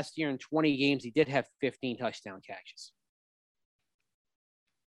playoffs last year in 20 games, he did have 15 touchdown catches.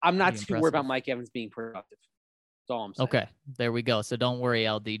 I'm not too worried about Mike Evans being productive. That's all I'm saying. Okay, there we go. So don't worry,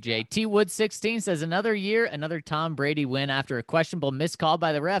 LDJ. T Wood 16 says, another year, another Tom Brady win after a questionable missed call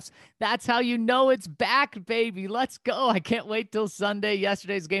by the refs. That's how you know it's back, baby. Let's go. I can't wait till Sunday.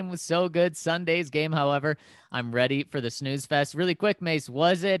 Yesterday's game was so good. Sunday's game, however, I'm ready for the snooze fest. Really quick, Mace,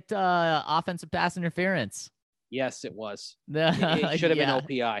 was it offensive pass interference? Yes, it was. It should have been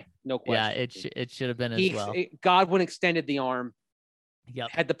OPI. No question. Yeah, it should have been as well. Godwin extended the arm.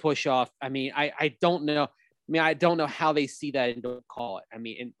 Yep. Had the push off. I mean, I don't know. I don't know how they see that and don't call it. I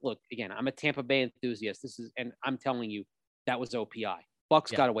mean, and look, again, I'm a Tampa Bay enthusiast. And I'm telling you, that was OPI.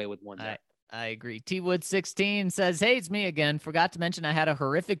 Bucks got away with one there. I agree. T Wood 16 says, hey, it's me again. Forgot to mention I had a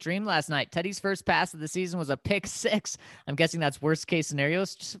horrific dream last night. Teddy's first pass of the season was a pick 6. I'm guessing that's worst case scenario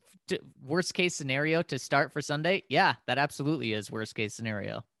to start for Sunday. Yeah, that absolutely is worst case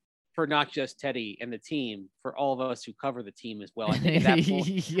scenario. For not just Teddy and the team, for all of us who cover the team as well. I think at that point,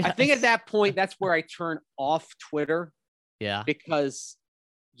 yes. I think at that point, that's where I turn off Twitter. Yeah. Because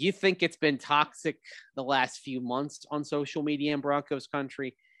you think it's been toxic the last few months on social media in Broncos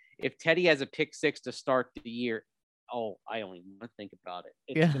country. If Teddy has a pick 6 to start the year, I only want to think about it.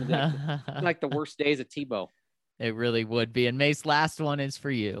 It's going to be like the worst days of Tebow. It really would be. And Mace, last one is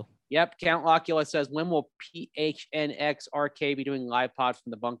for you. Yep. Count Locula says, when will PHNXRK be doing live pod from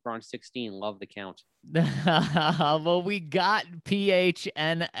the Bunker on 16? Love the count. Well, we got PHNXRK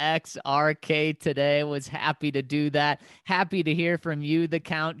today. Was happy to do that. Happy to hear from you, the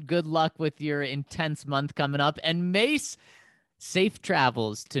count. Good luck with your intense month coming up. And Mace, safe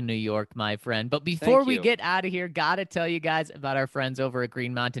travels to New York, my friend. But before we get out of here, gotta tell you guys about our friends over at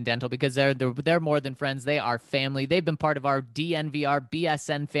Green Mountain Dental, because they're more than friends. They are family. They've been part of our DNVR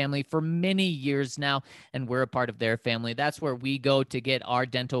BSN family for many years now, and we're a part of their family. That's where we go to get our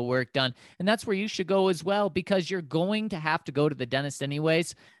dental work done, and that's where you should go as well, because you're going to have to go to the dentist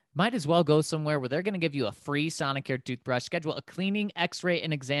anyways. Might as well go somewhere where they're going to give you a free Sonicare toothbrush, schedule a cleaning, x-ray,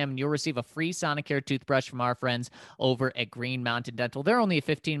 and exam, and you'll receive a free Sonicare toothbrush from our friends over at Green Mountain Dental. They're only a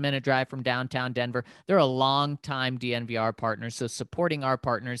 15-minute drive from downtown Denver. They're a long-time DNVR partner, so supporting our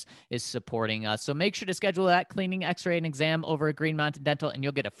partners is supporting us. So make sure to schedule that cleaning, x-ray, and exam over at Green Mountain Dental, and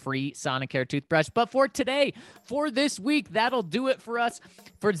you'll get a free Sonicare toothbrush. But for today, for this week, that'll do it for us.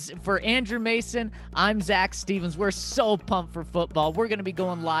 For Andrew Mason, I'm Zac Stevens. We're so pumped for football. We're going to be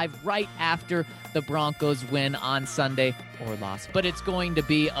going live right after the Broncos win on Sunday, or loss, but it's going to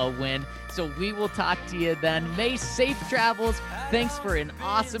be a win. So we will talk to you then. Mace, safe travels. Thanks for an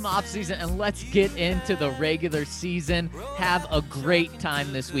awesome offseason, and let's get into the regular season. Have a great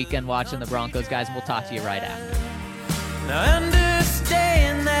time this weekend watching the Broncos, guys, and we'll talk to you right after. Now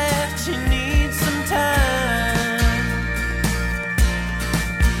understand that you need some time.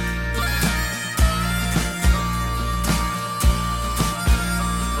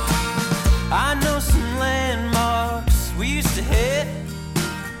 I know some landmarks we used to hit,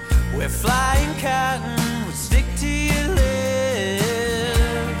 where flying cotton would stick to your lips.